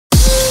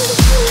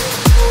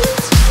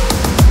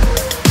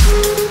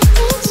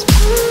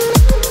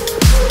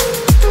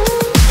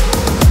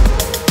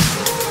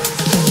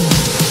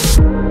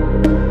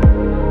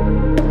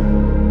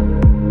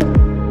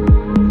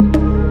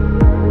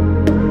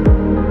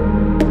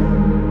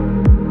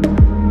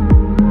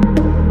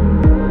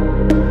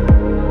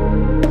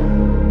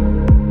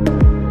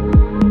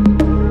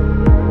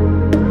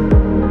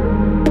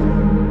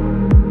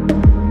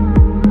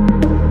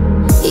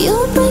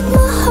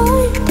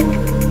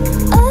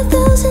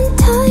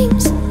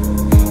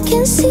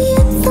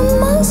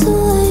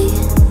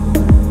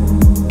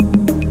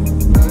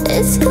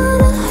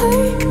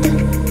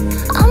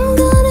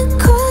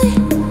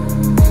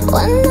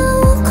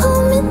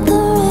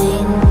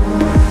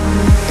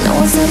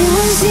it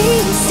was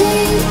easy,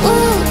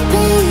 would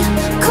be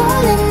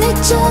calling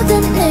each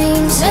other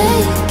names,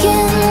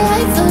 making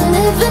life a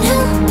living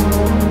hell.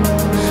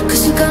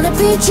 Cause you're gonna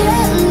be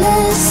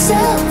jealous,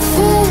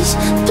 selfish,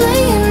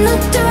 playing a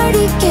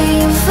dirty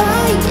game,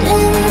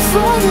 fighting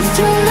for the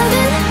thrill of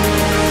it.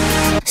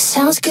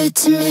 Sounds good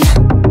to me,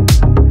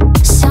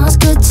 sounds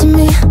good to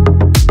me.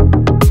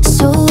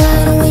 So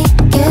why don't we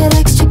get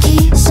extra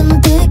keys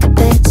and bigger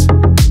beds?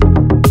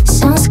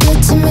 Sounds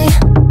good to me,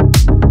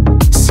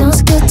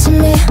 sounds good to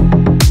me.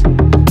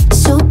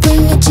 So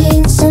bring your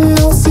jeans and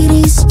no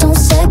CDs, don't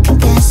second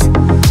guess.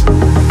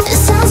 It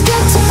sounds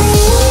good to me.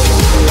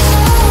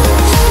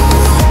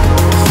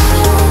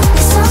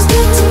 It sounds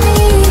good to me.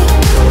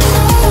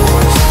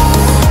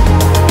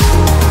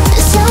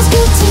 It sounds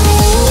good to me.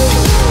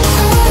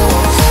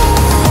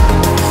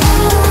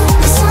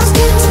 It sounds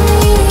good to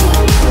me.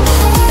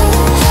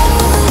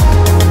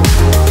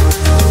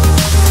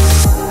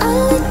 I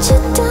let you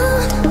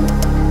down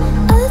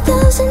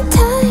 1,000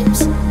 times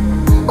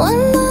when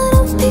I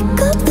don't pick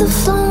up the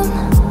phone.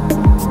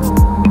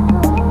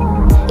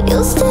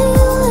 You'll stay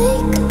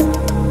awake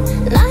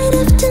night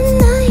after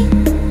night.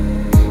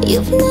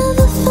 You've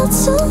never felt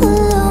so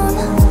alone.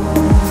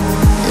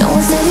 No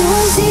one said it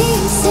was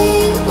easy,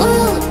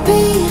 will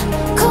be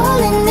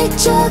calling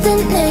each other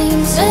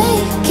names,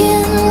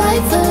 making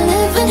life a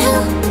living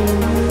hell.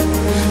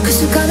 Cause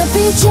you're gonna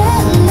be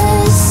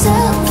jealous,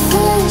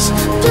 selfish,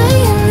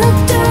 playing a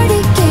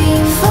dirty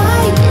game,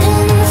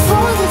 fighting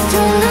for the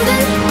thrill of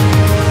it.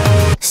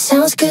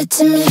 Sounds good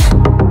to me,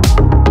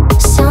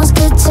 sounds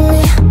good to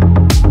me.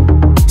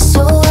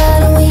 So why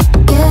don't we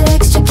get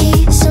extra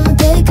keys and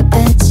bigger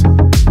beds?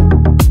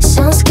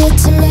 Sounds good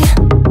to me,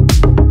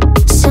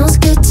 sounds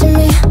good to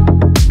me.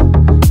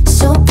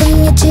 So bring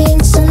your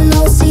jeans and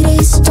no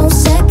CDs, don't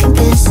second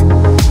guess.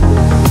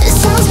 It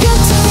sounds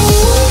good to me.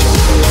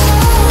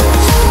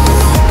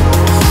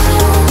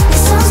 It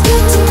sounds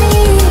good to me.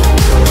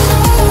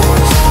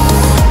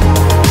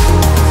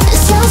 It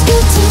sounds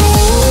good to me.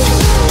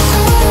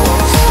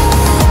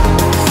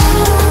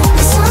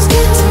 It sounds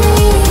good to me.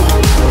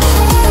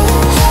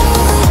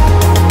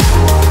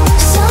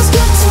 Sounds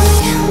good to me.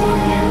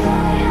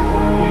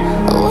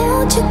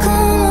 Won't you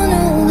come on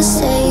over,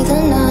 stay the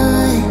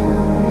night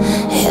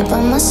here by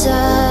my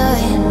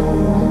side?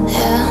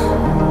 Yeah,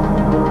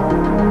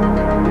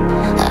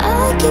 I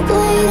keep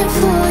waiting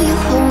for you,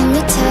 hold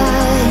me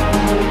tight,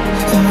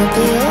 and we'll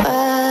be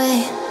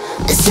alright.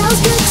 It sounds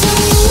good to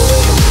me,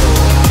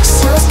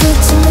 sounds good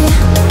to me.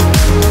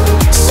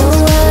 So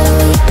why don't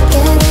we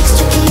get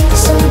extra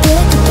keys and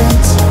bigger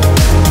beds?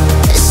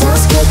 It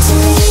sounds good to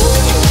me,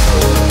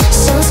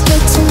 sounds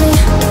good to me.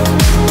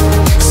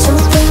 So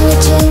bring your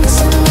jeans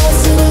and no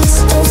CDs,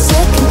 don't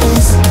second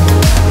guess.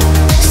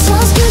 It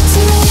sounds good to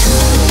me.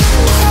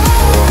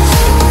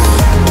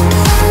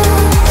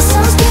 It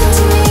sounds good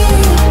to me.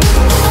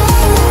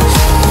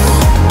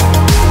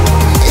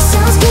 It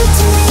sounds good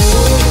to me.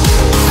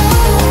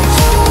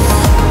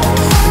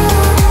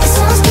 It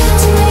sounds good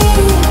to me. Sounds good to me.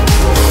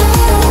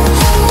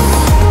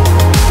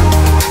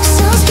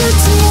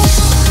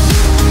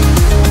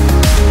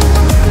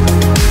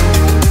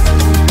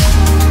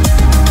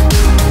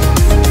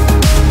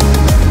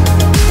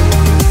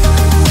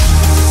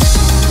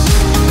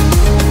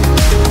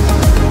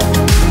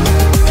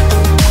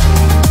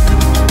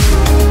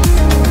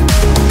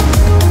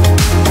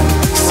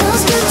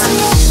 Sounds good to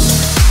me.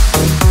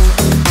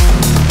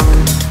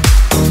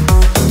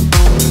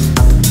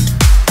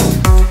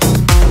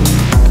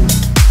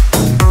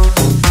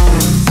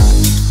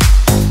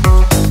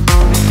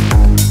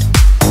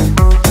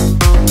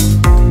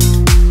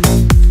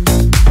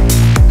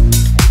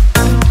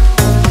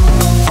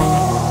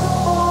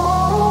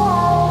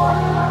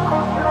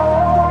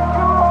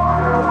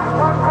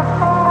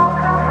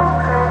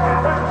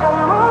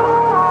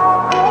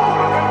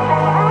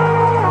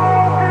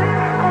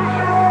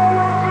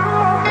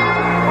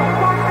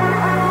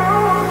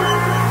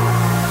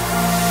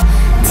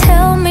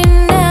 Tell me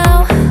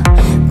now,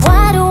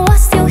 why do I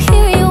still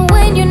hear you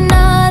when you're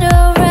not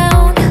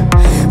around?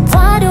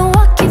 Why do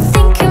I keep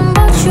thinking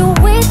about you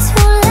way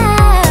too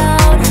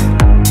loud?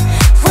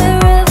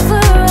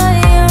 Wherever I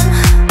am,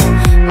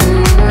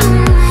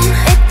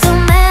 it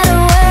don't matter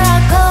where I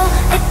go,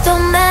 it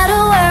don't matter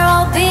where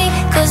I'll be,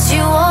 cause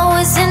you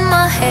always in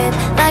my head,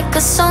 like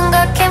a song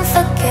I can't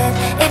forget.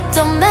 It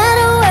don't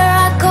matter where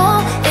I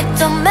go, it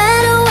don't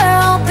matter where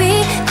I'll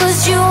be,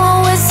 cause you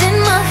always in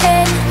my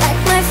head, like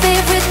my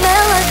favorite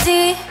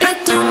melody. It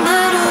don't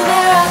matter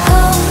where I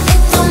go,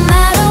 it don't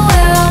matter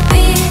where I'll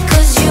be,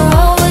 cause you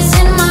always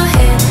in my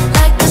head,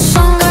 like a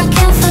song I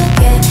can't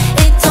forget.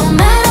 It don't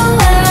matter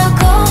where I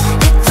go,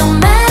 it don't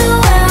matter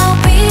where I'll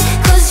be,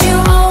 cause you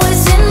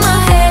always in my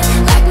head,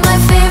 like my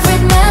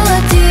favorite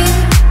melody.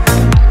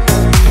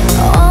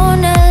 All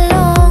night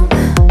long,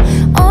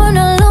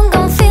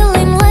 I'm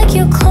feeling like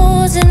you're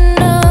close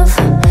enough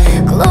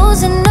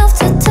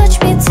to touch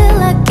me till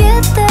I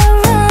get there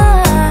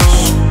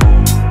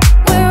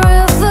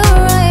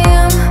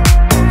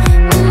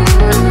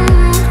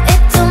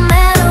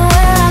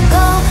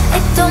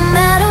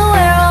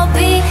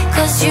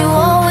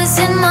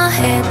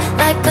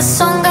a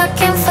song I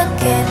can't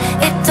forget.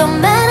 It don't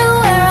matter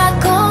where I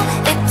go,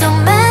 it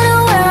don't matter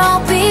where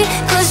I'll be,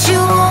 'cause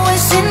you're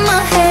always in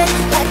my head,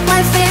 like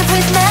my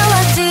favorite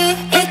melody.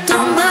 It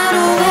don't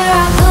matter where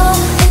I go,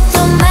 it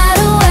don't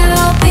matter where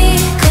I'll be,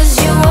 'cause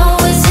you're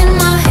always in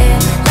my head,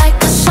 like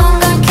a song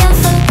I can't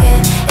forget.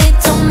 It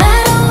don't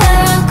matter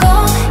where I go,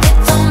 it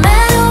don't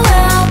matter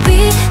where I'll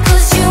be,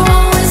 'cause you're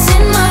always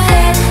in my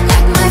head,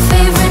 like my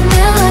favorite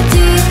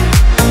melody.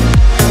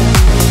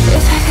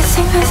 If I could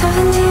sink myself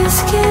into your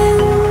skin,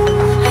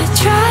 I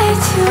try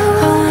to.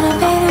 I wanna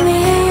bathe in me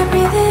and you're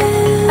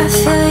breathing. I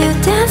feel you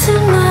dance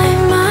in my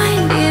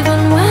mind, even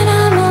when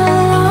I'm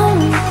alone.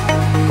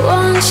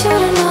 Want you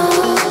to know.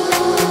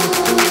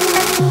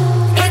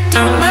 It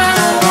don't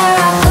matter where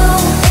I go,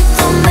 it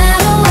don't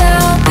matter where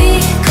I'll be,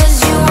 'cause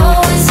you're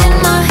always in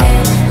my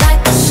head,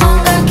 like a song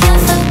I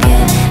can't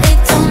forget. It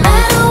don't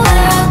matter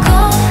where I go,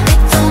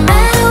 it don't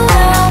matter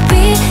where I'll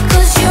be,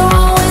 'cause you're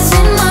always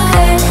in my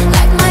head,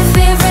 like my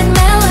favorite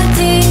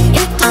melody.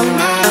 It don't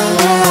matter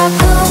where I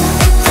go,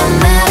 it don't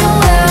matter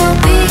where I'll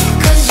be,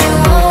 'cause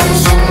you're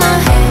always in my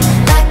head,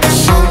 like a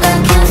song I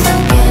can't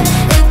forget.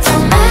 It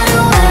don't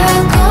matter where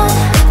I go,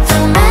 it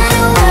don't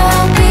matter where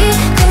I'll be,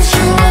 'cause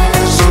you're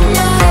always in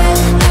my head,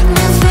 like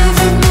my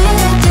favorite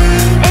melody.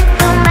 It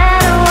don't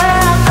matter where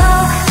I go.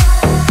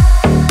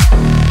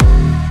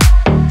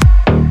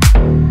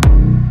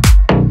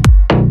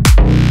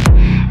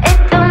 It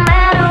don't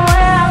matter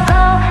where I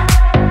go.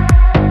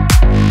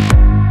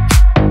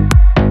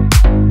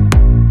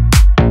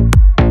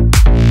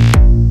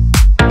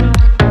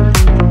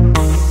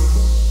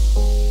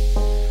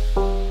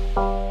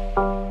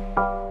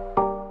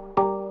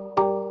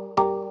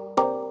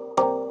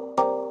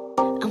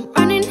 I'm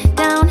running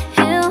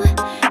downhill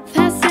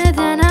faster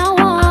than I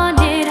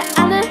wanted. I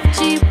love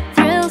cheap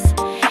thrills,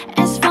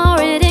 as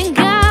for it and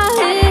got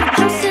it.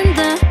 House in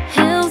the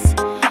hills,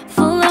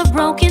 full of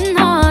broken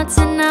hearts,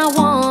 and I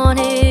want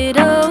it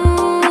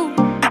all.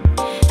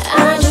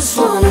 I just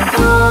wanna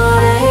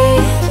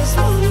party.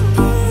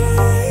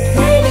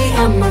 Maybe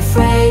I'm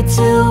afraid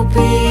to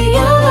be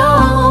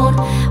alone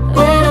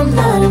when I'm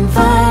not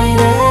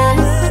invited.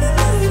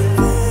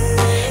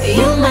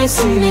 You might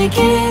see me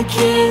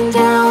kicking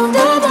down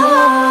the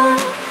door.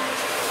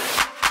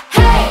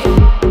 Hey,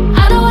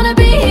 I don't wanna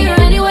be here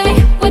anyway,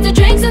 with the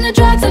drinks and the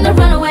drugs and the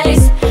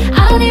runaways.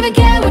 I don't even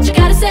care what you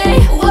gotta say.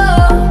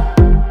 Whoa.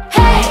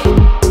 Hey,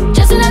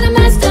 just another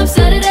messed up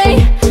Saturday.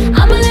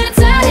 I'm a little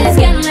tired, it's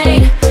getting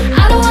late.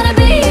 I don't wanna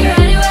be here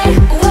anyway.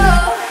 Whoa.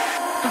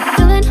 I'm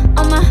feeling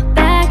on my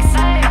backs,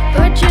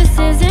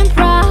 purchases and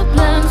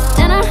problems.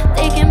 Then I'm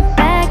thinking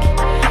back,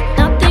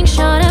 nothing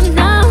short of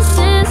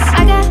nonsense.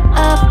 I got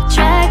off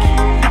track,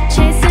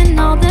 chasing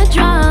all the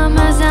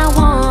dramas. I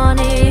want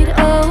it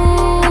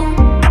all.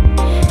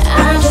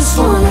 I just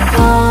wanna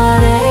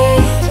party.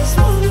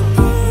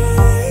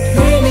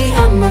 Maybe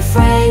I'm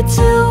afraid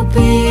to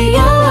be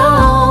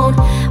alone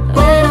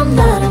when I'm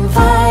not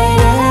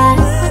invited.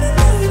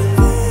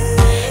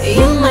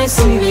 You might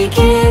see me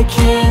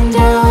kicking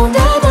down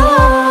the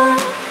door.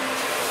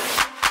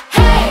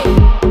 Hey,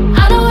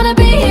 I don't wanna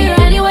be here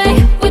anyway,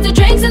 with the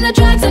drinks and the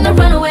drugs and the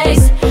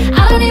runaways.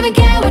 I don't even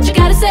care what you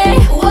gotta say.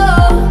 Whoa.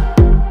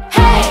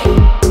 Hey,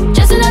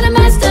 just another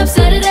messed up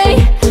Saturday.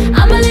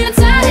 I'm a little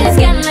tired, it's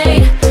getting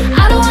late.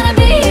 I don't wanna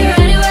be here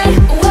anyway.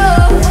 Whoa.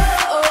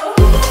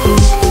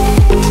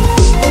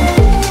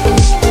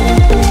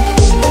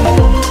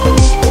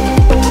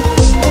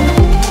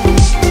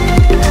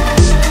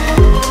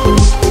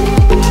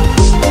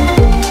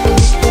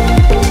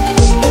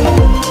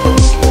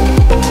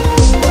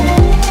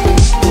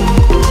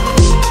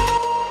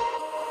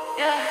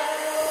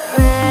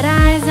 Red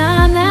eyes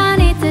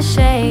underneath the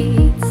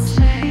shades,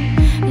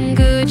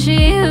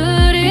 Gucci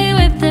hoodie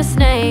with the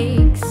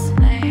snakes.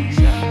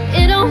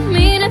 It don't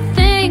mean a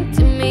thing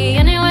to me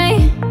anyway.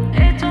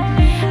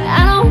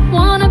 I don't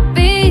wanna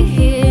be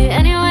here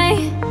anyway.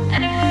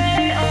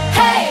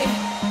 Hey,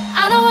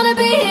 I don't wanna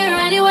be here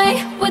anyway,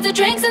 with the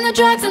drinks and the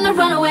drugs and the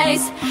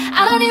runaways.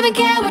 I don't even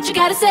care what you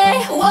gotta say.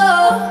 Whoa.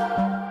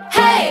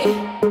 Hey,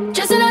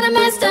 just another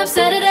messed up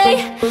Saturday.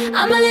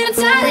 I'm a little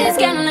tired, it's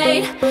getting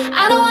late.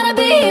 I don't wanna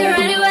be here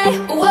anyway.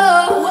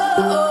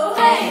 Whoa.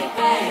 Hey,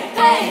 hey,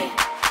 hey.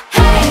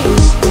 Hey,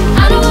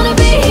 I don't wanna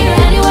be here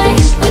anyway,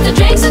 with the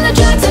drinks and the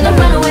drugs and the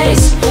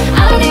runaways.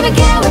 I don't even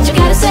care what you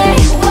gotta say.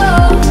 Whoa.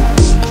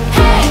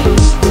 Hey,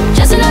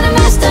 just another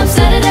messed up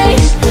Saturday.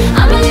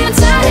 I'm a little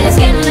tired, it's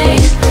getting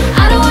late.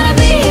 I don't wanna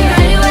be here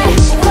anyway.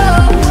 Whoa.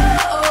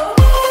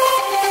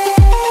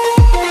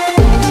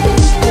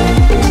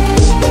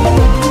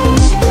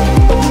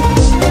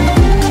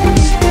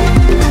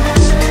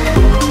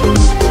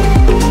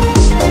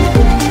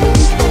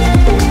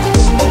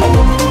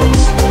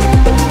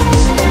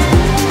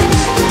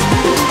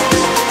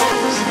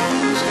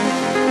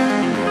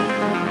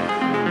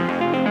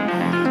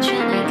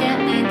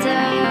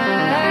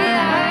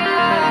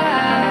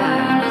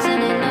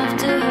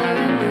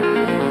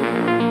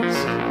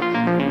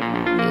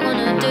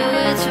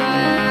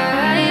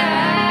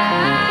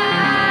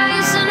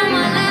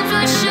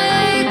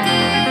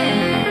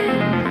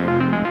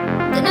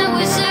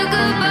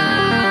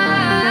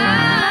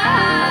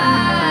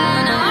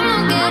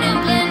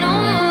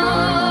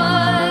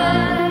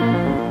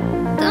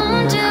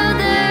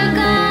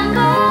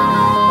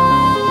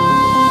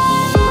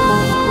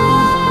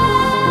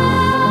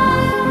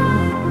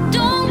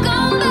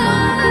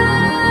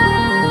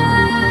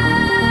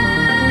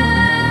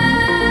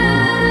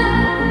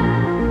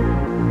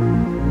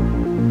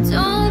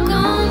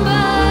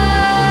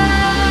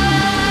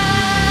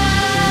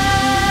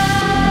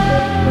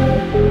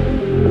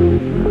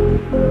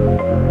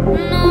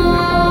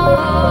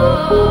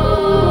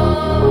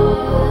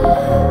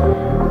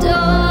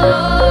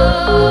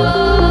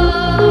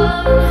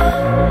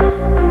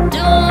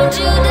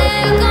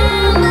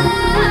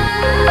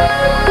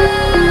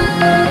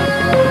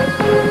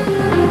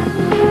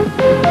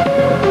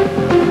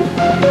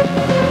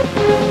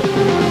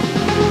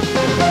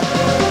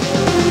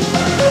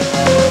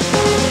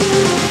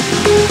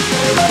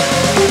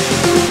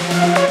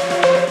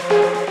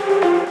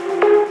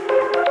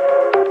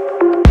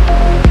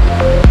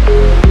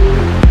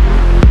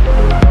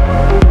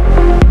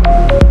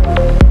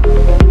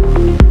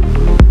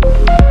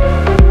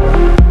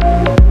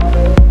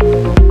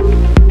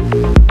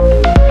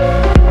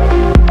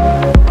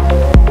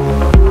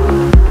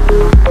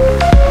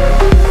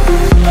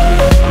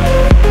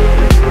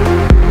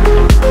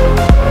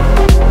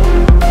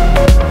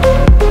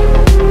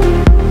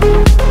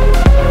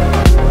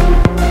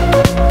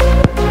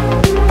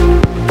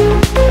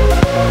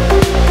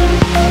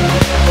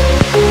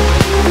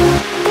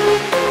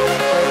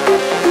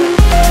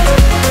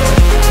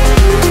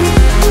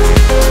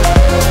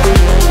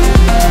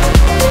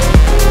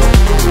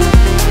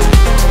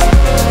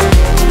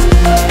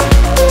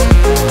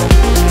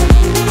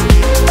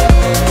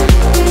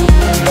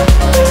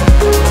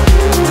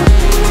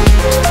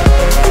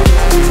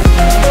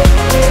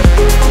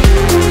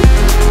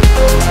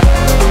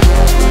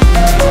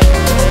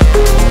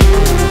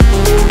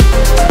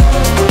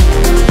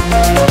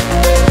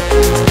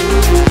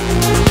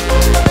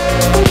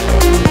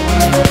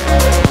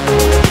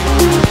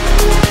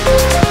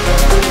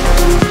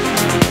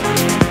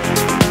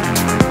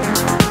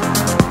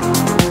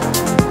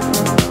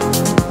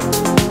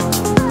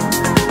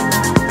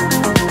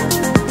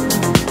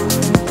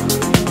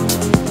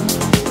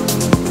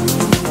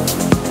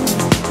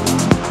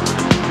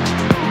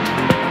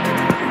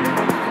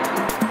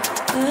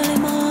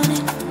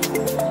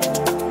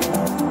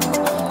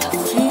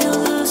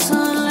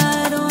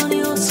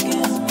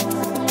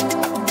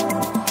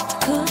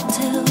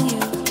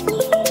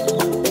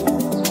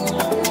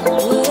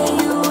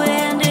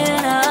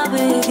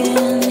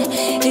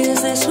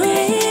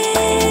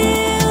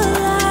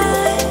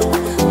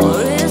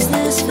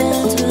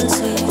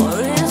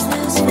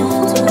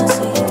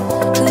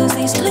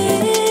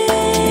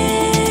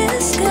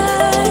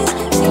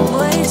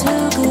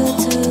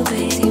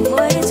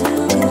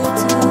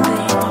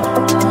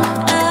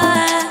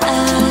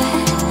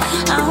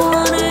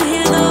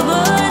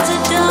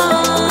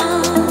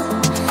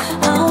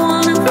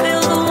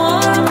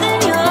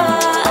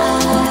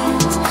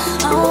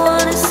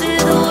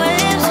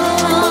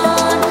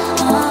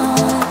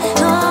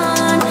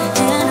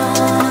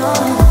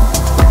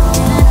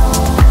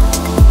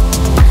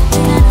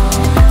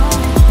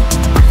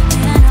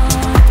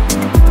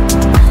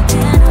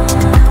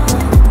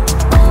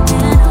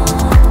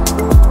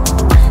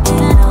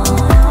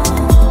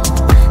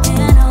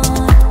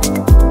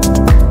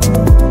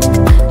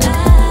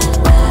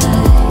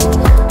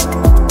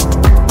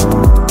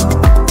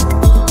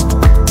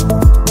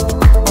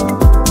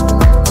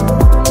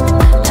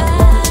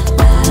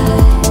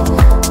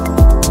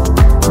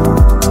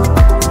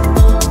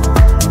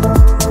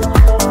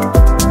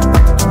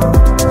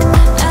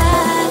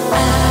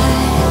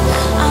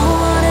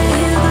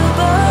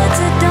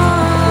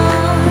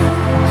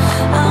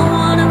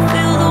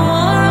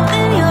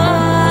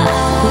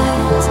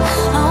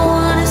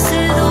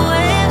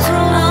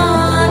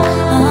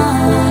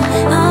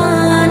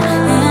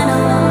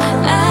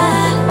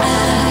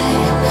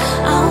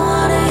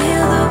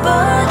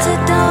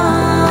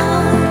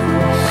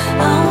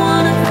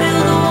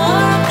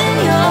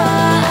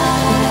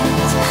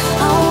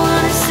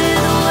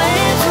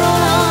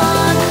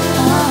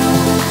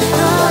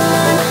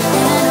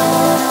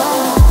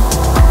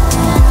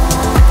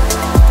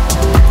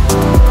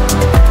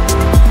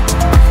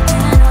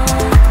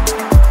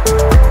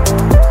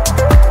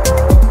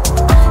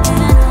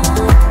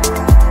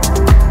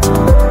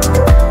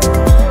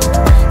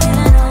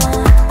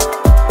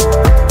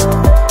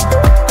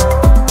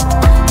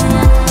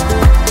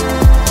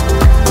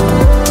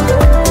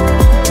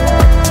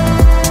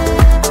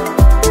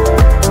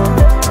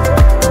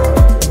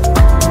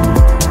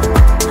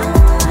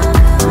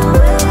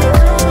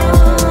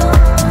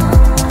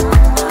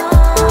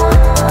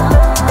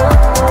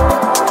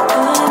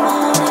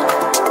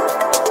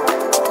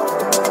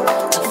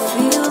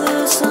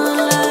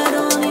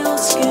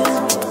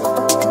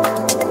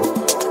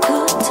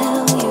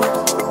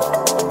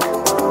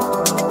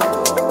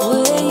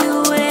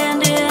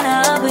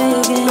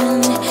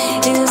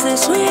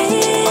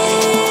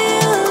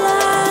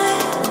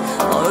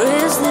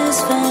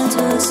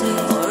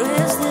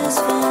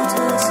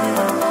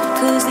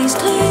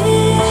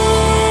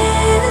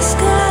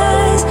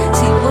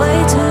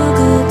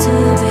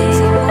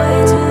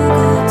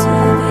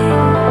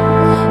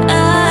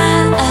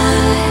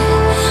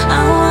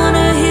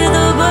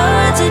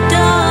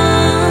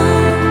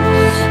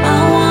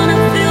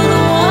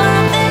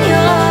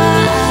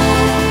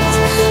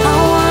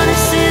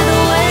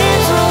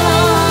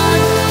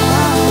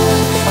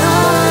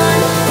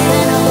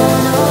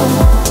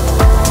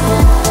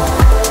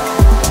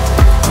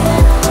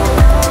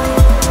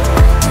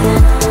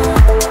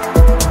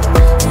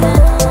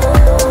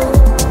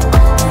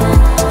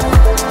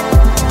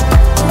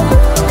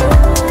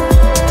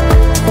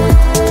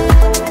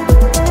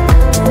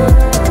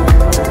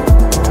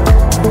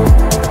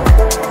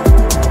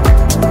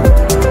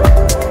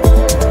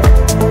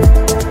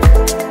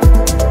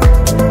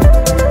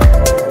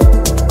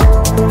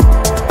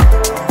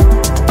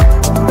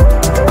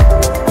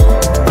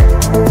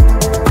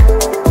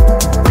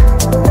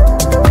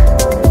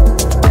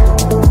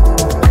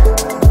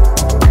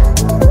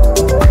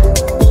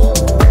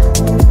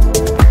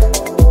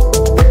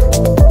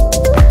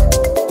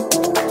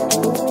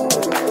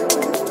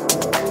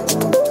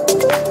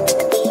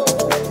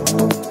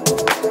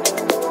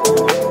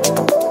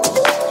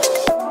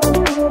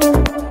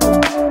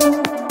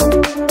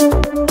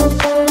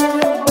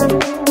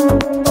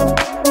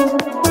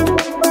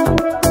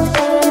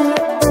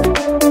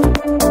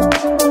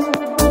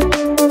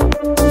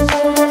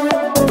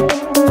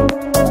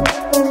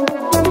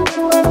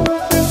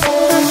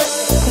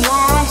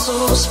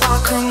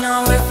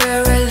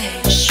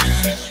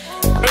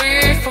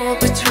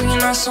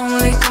 us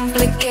only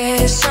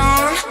complication.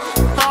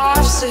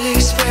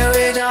 5-6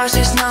 paradise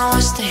is now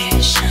a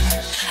station.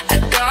 I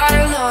got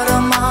a lot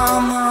on my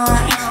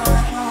mind.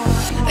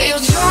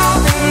 You're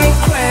driving me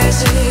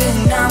crazy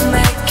and I'm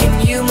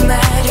making you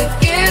mad. You're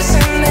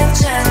kissing me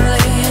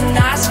gently and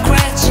I'm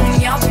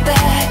scratching your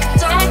back.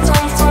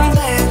 Don't,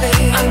 baby,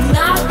 I'm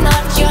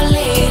not your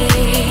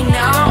lady.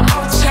 Now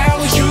I'll tell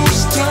you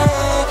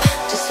stop.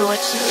 Just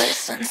watch and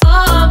listen.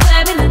 Oh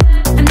baby,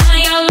 I'm not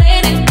your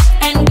lady.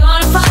 Ain't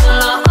gonna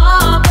follow.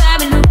 Oh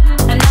baby,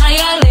 I'm not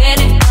your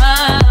lady.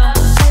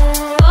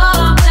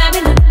 Oh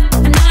baby,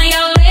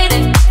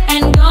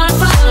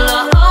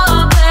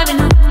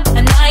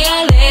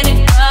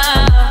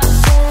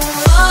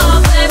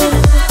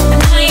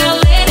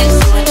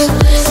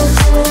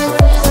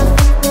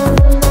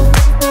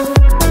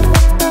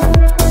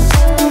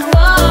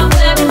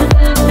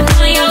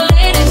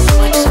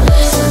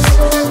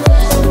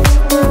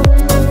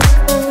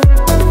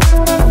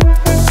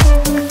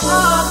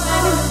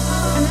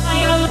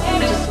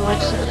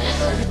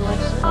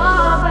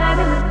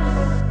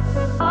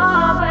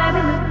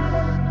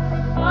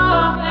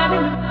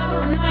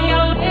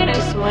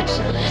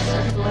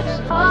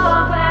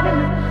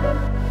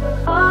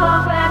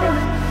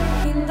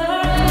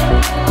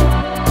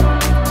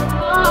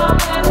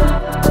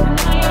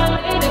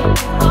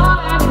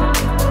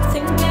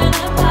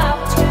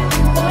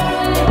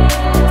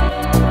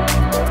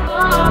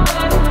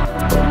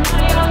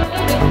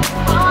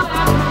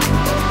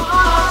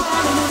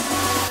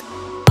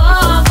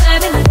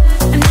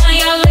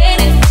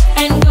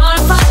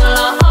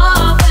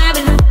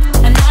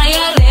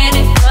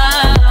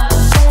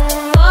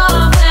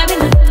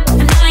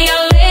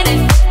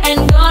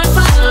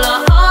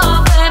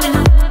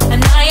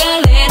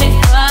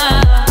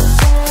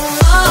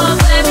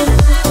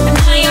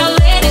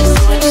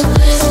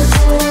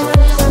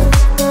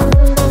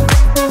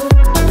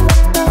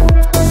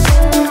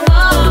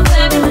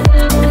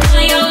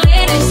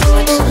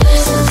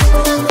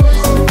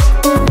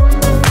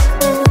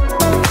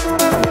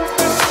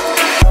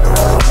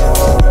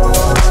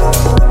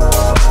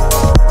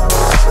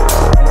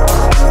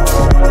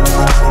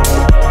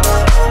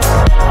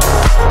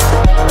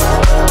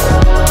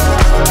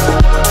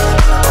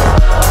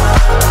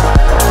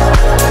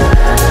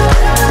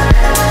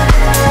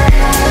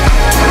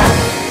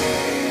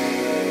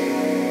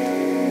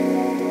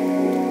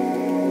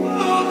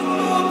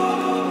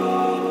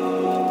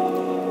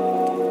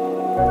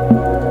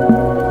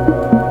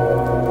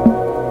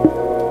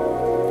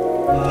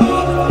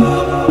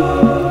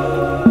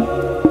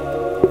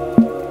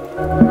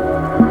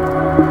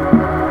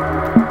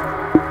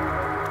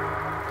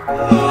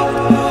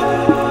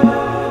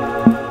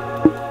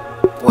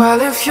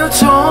 If you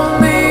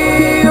told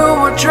me you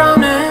were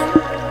drowning,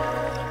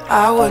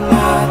 I would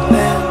not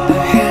lend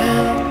a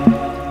hand.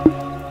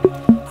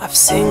 I've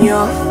seen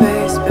your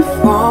face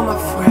before, my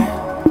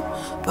friend,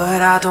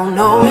 but I don't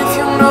know if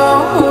you know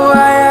who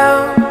I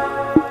am.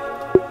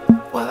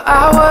 Well,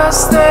 I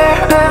was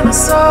there and I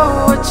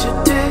saw what you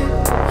did.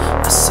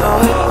 I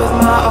saw it with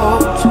my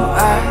own two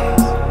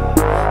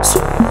eyes. So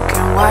you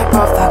can wipe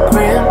off that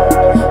grin.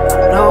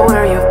 I know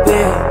where you've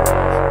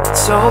been.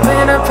 It's all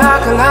been a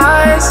pack of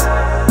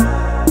lies.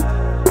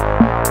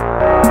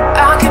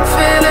 I can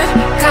feel it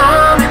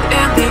coming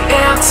in the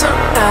air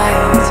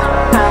tonight.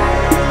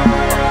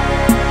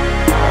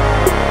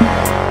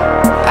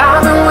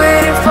 I've been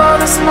waiting for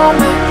this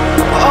moment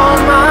all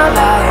my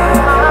life.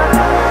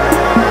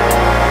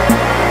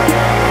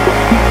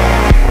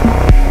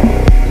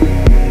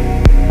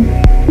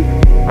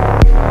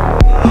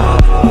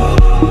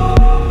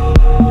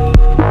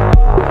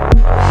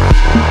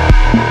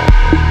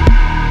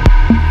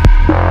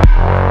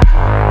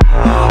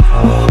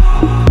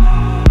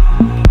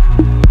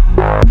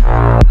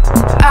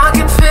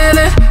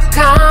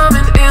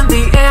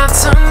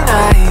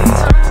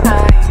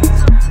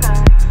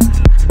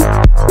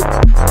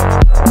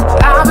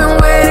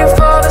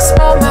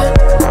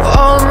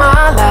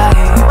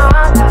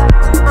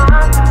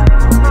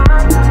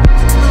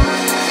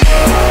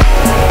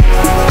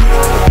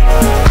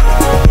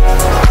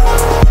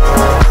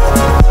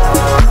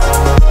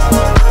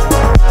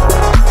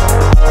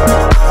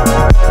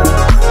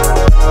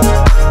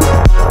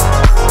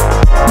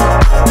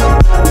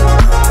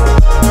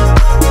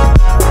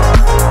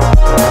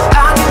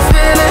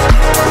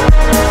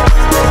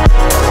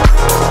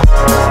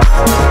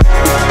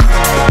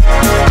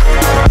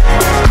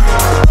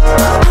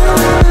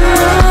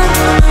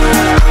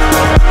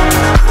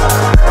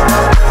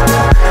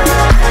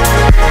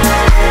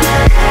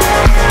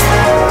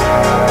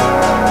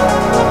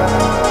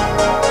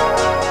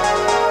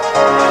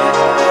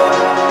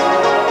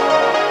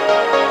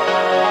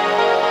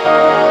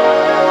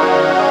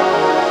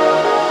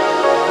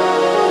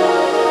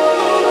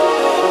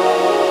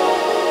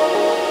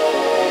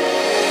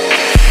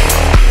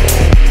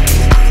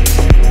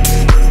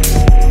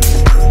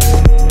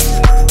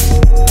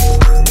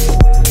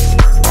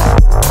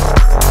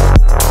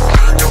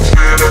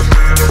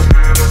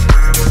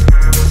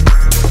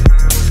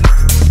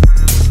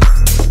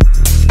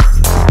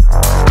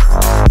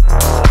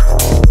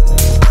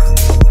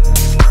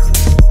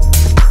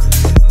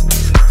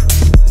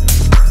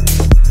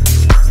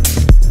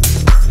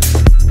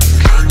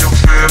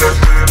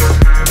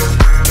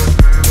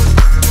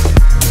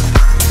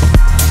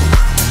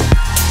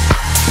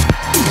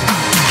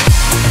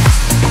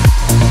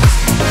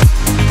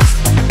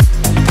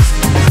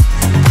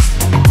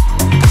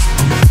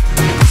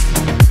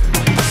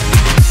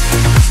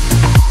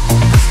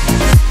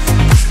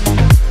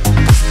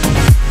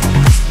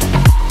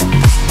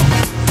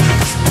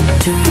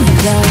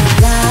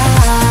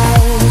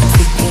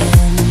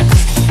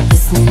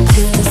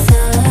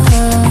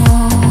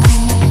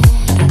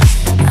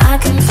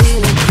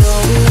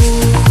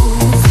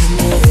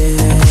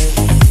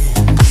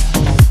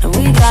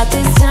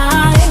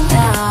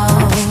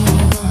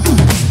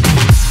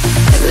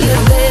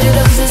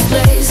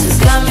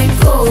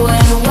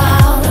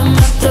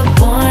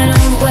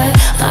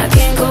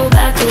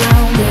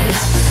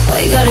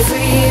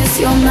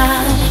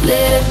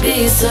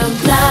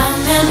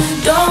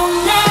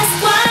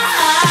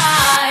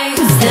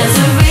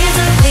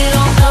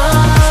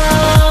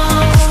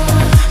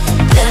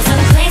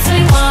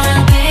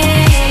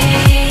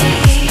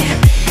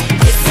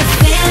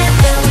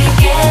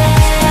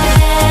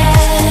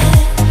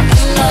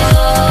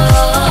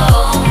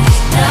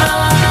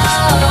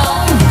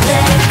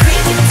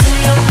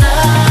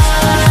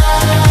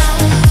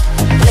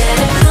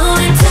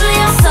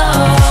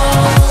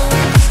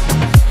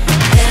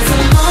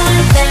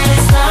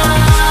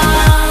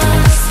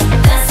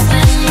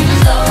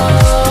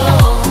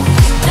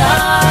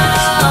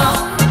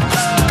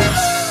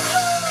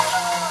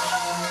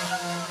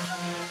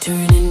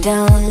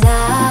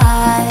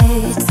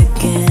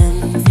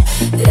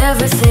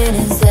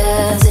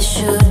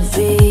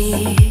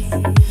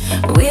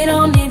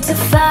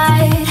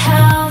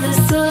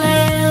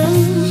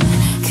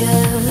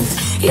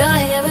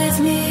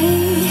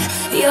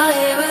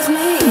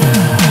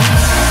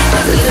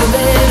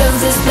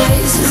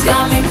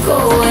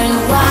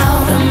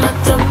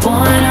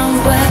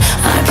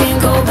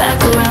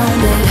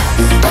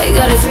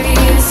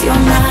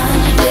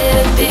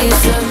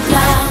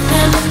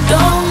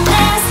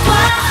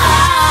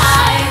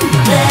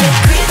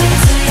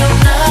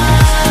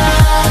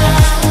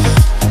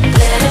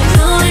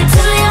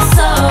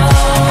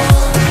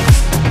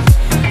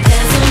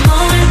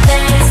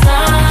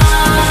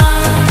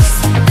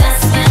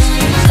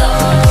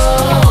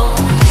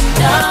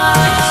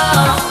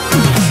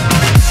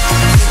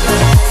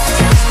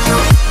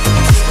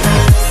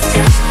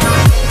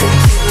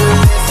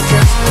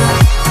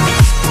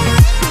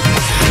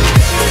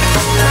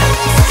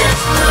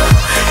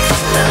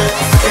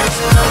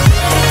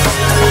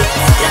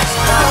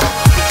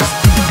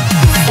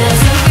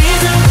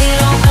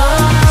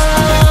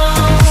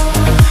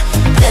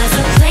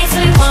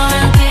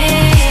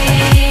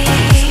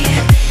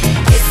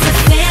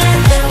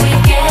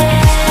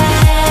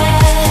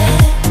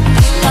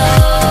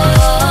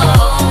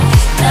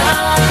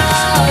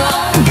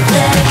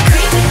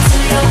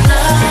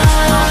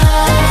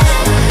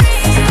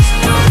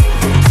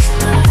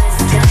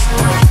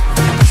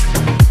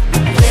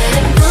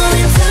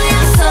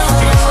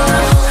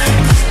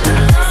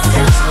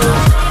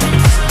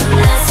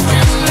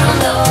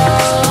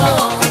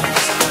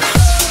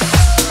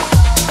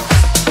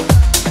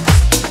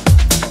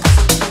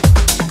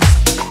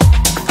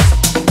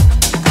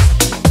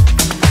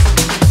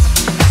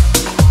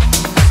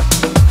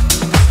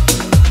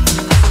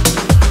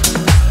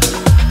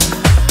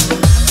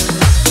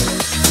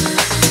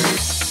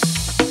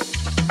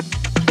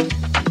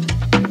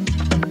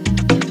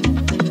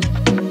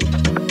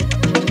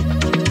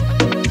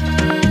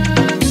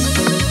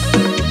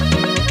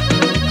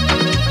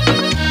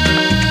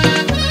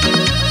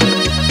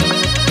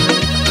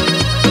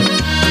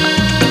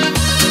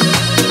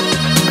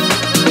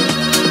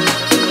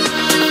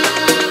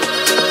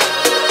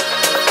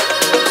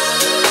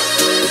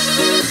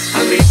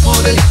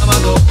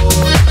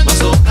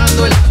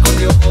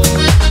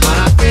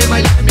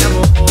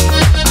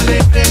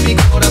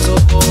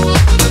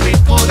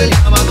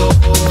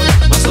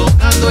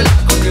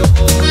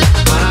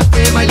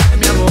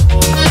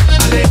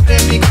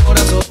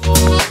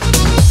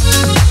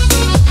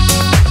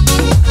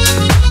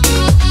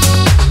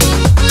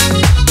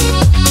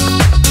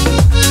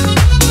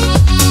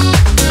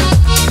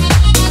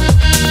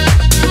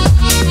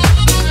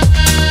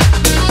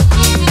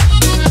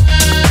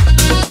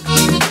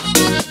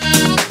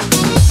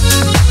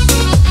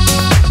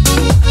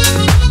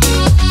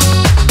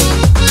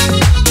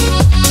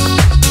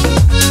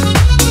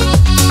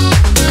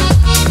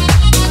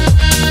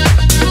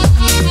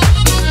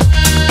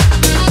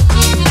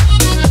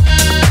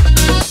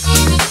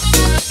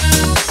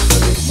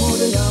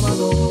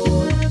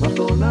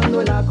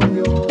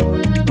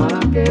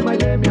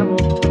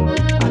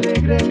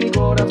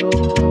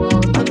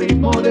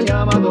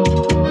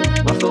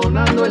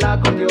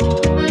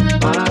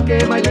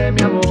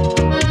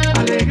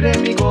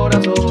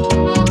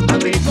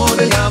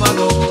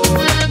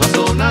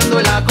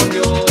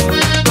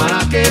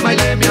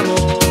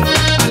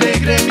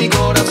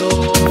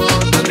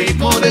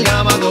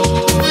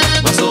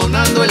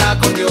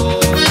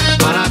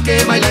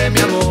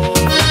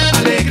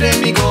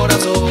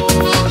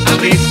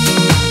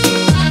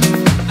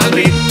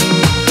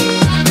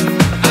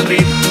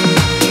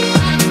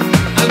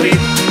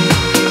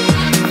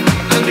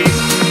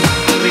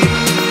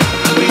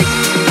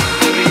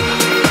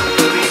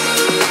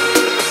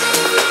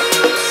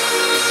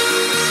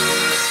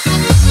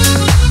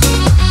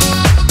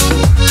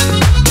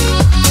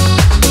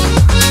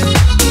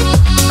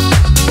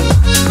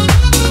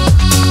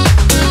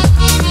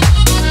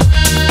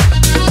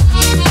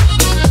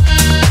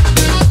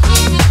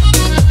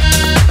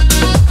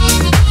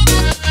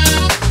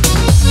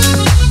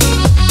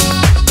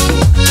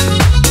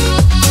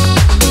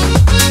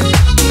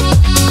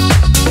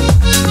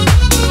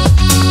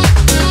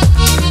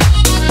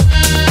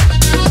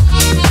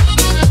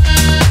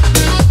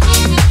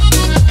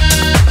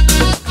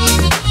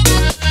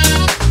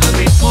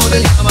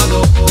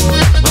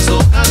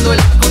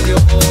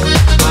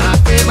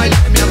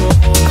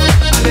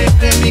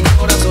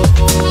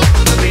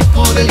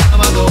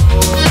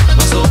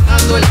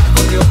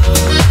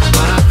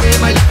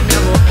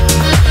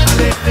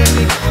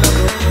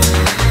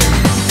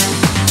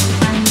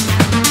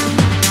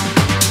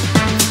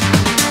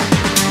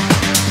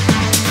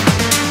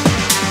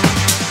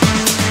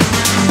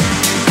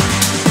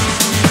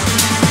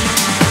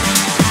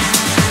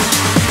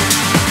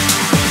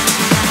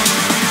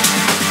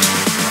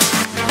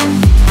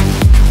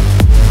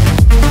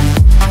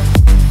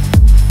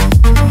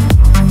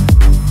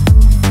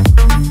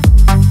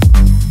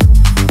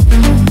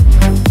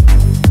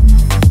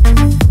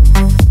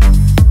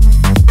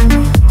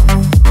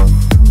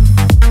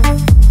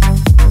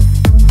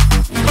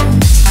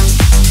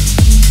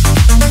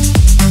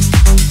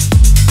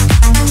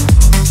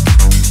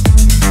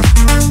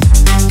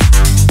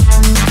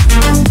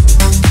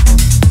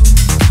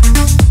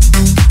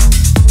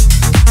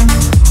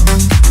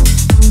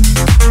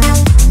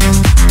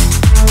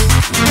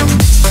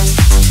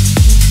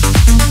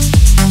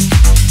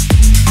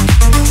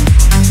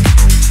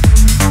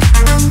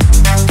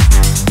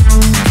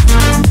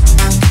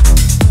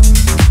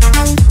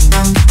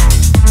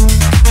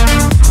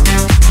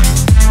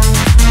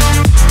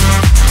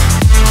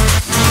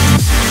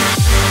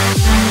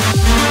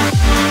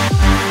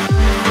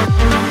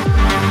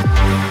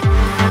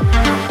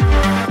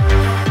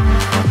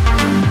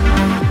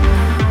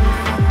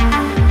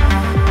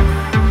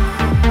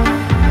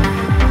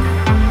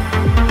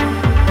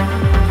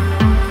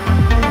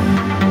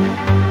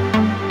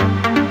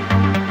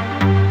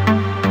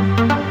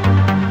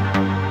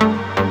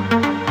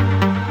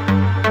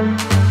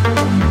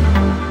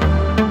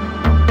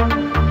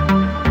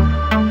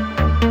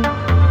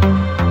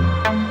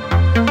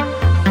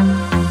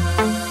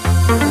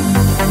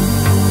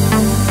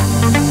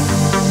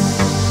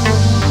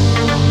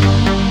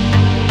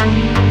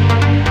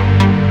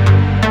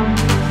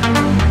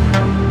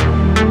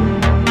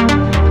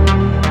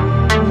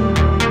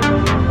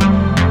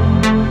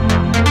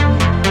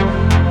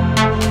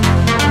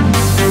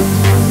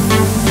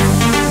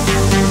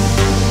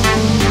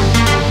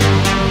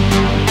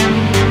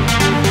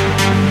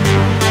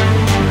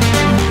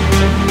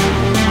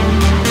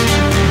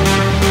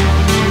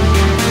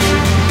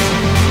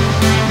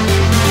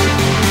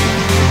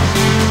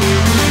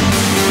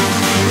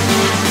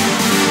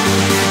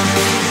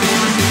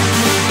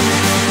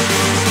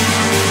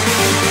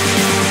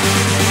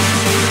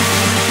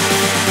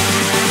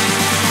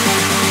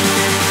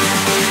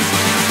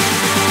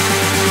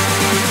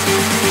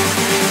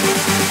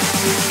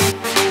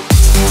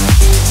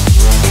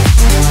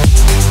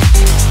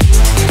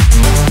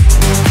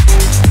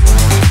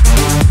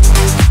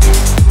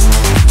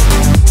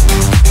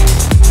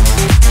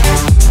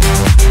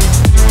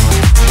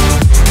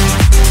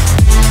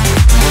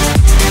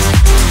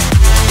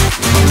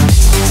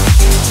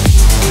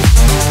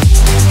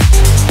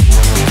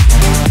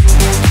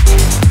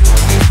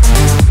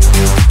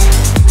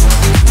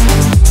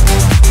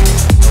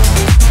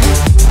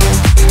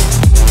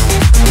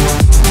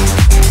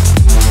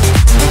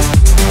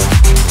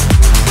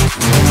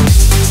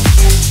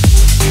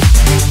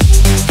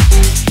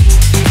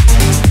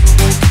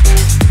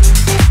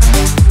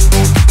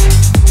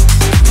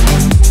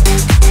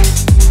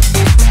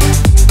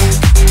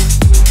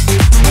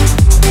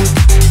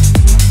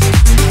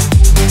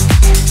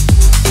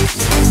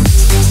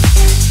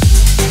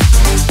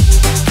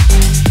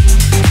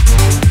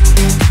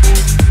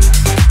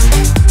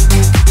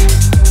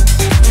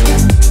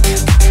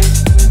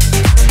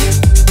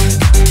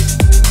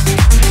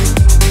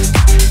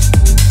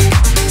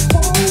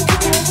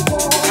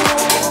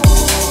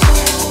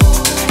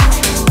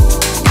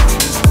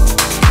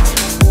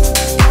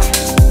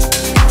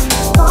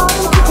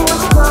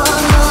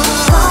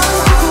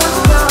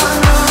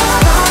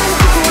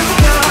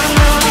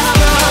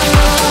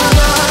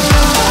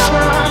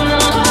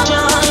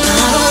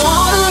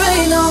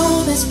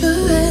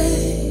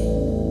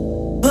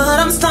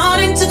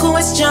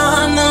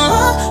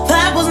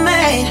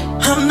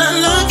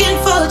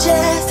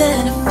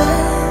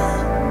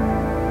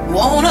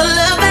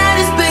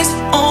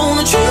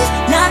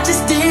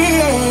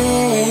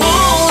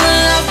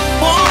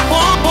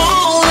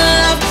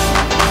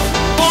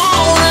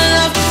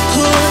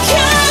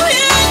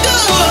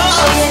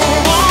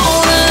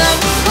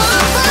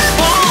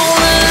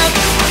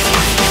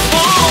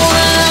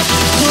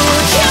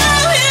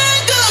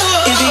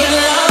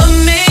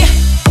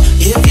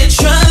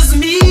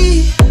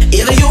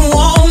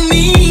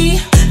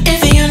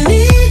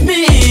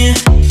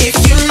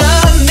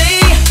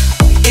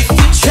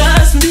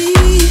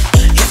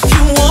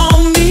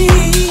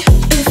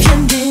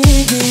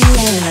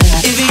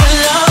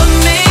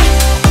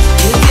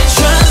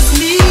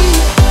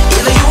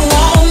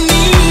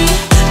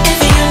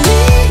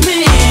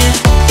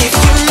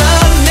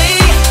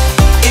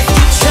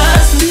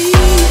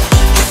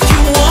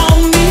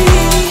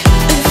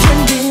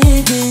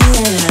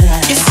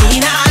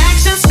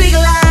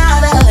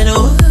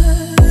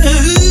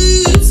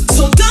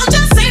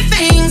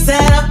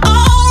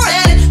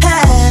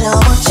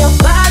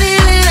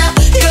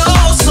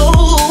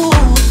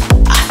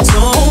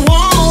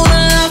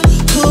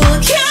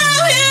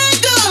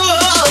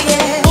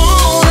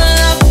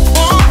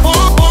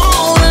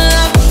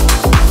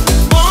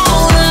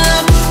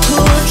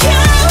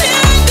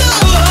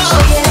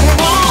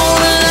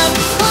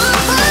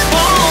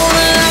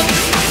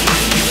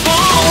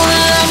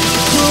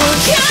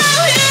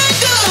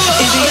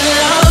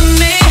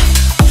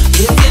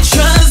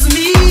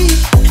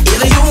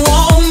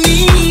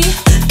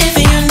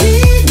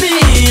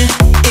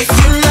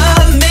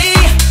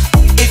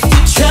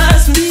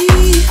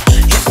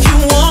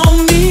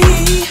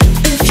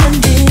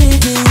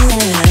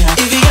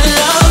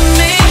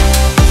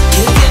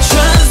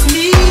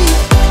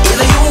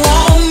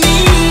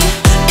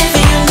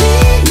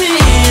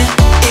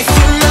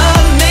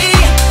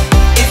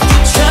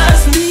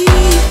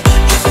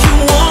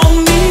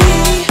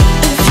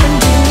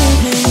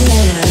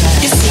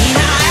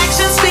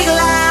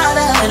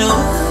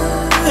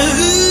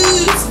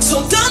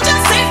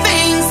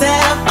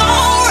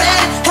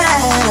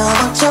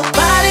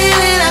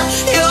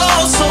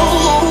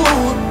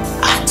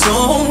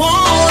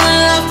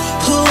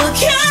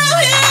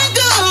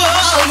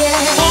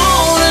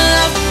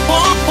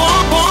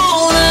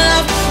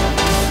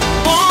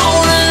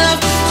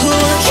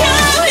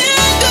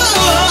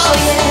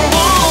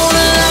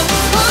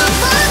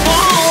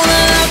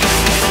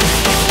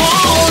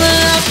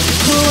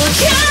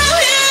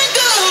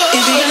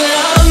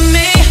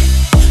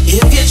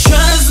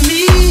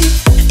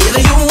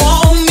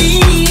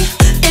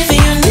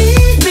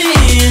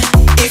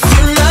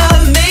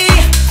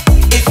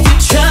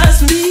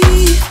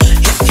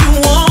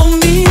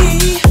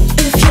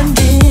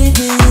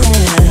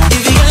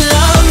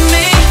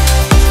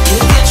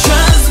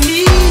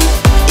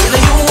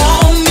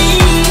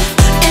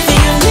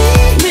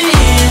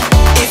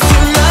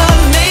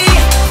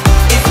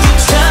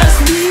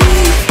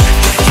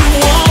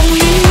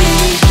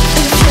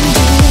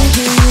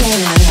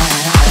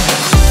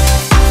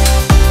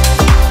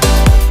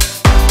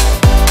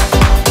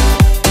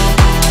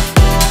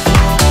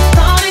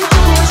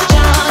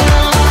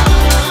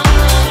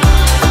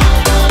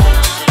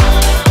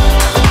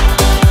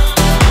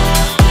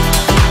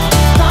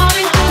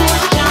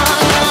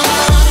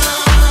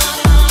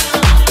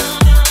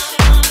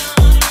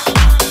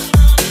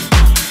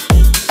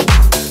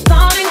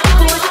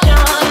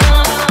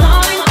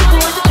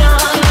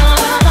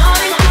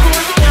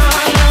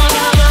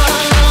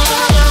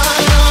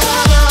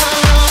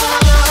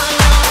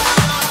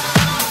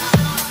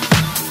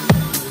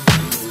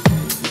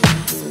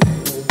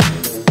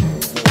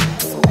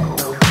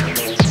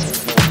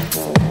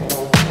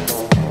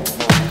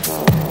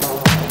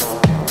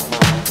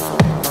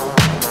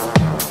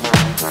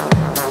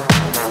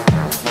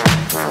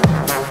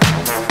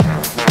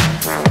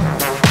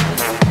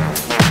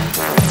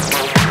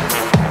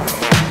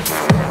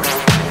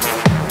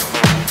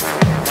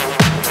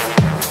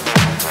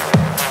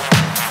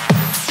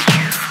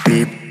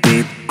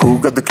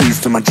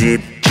 to my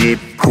Jeep?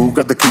 Who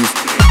got the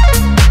keys?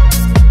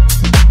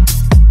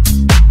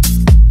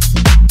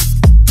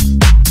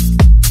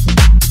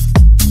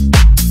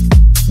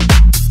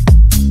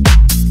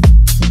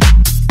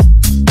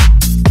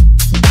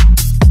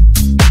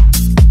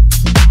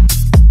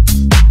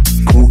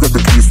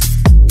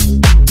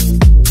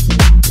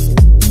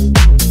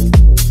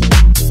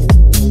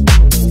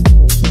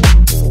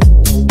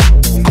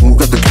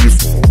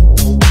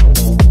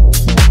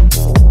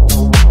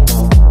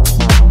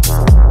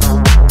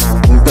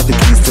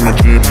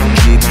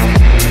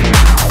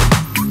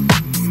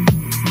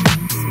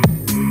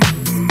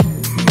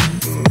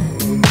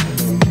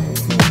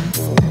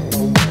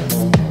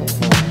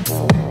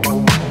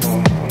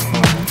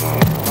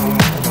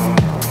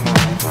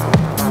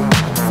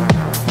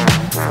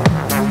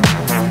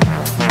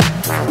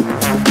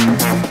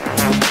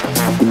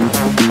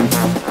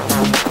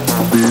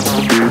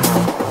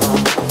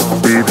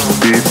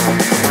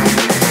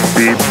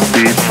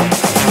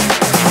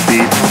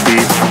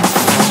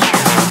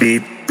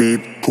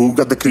 Who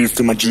got the keys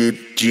to my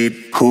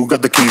Jeep? Who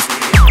got the keys?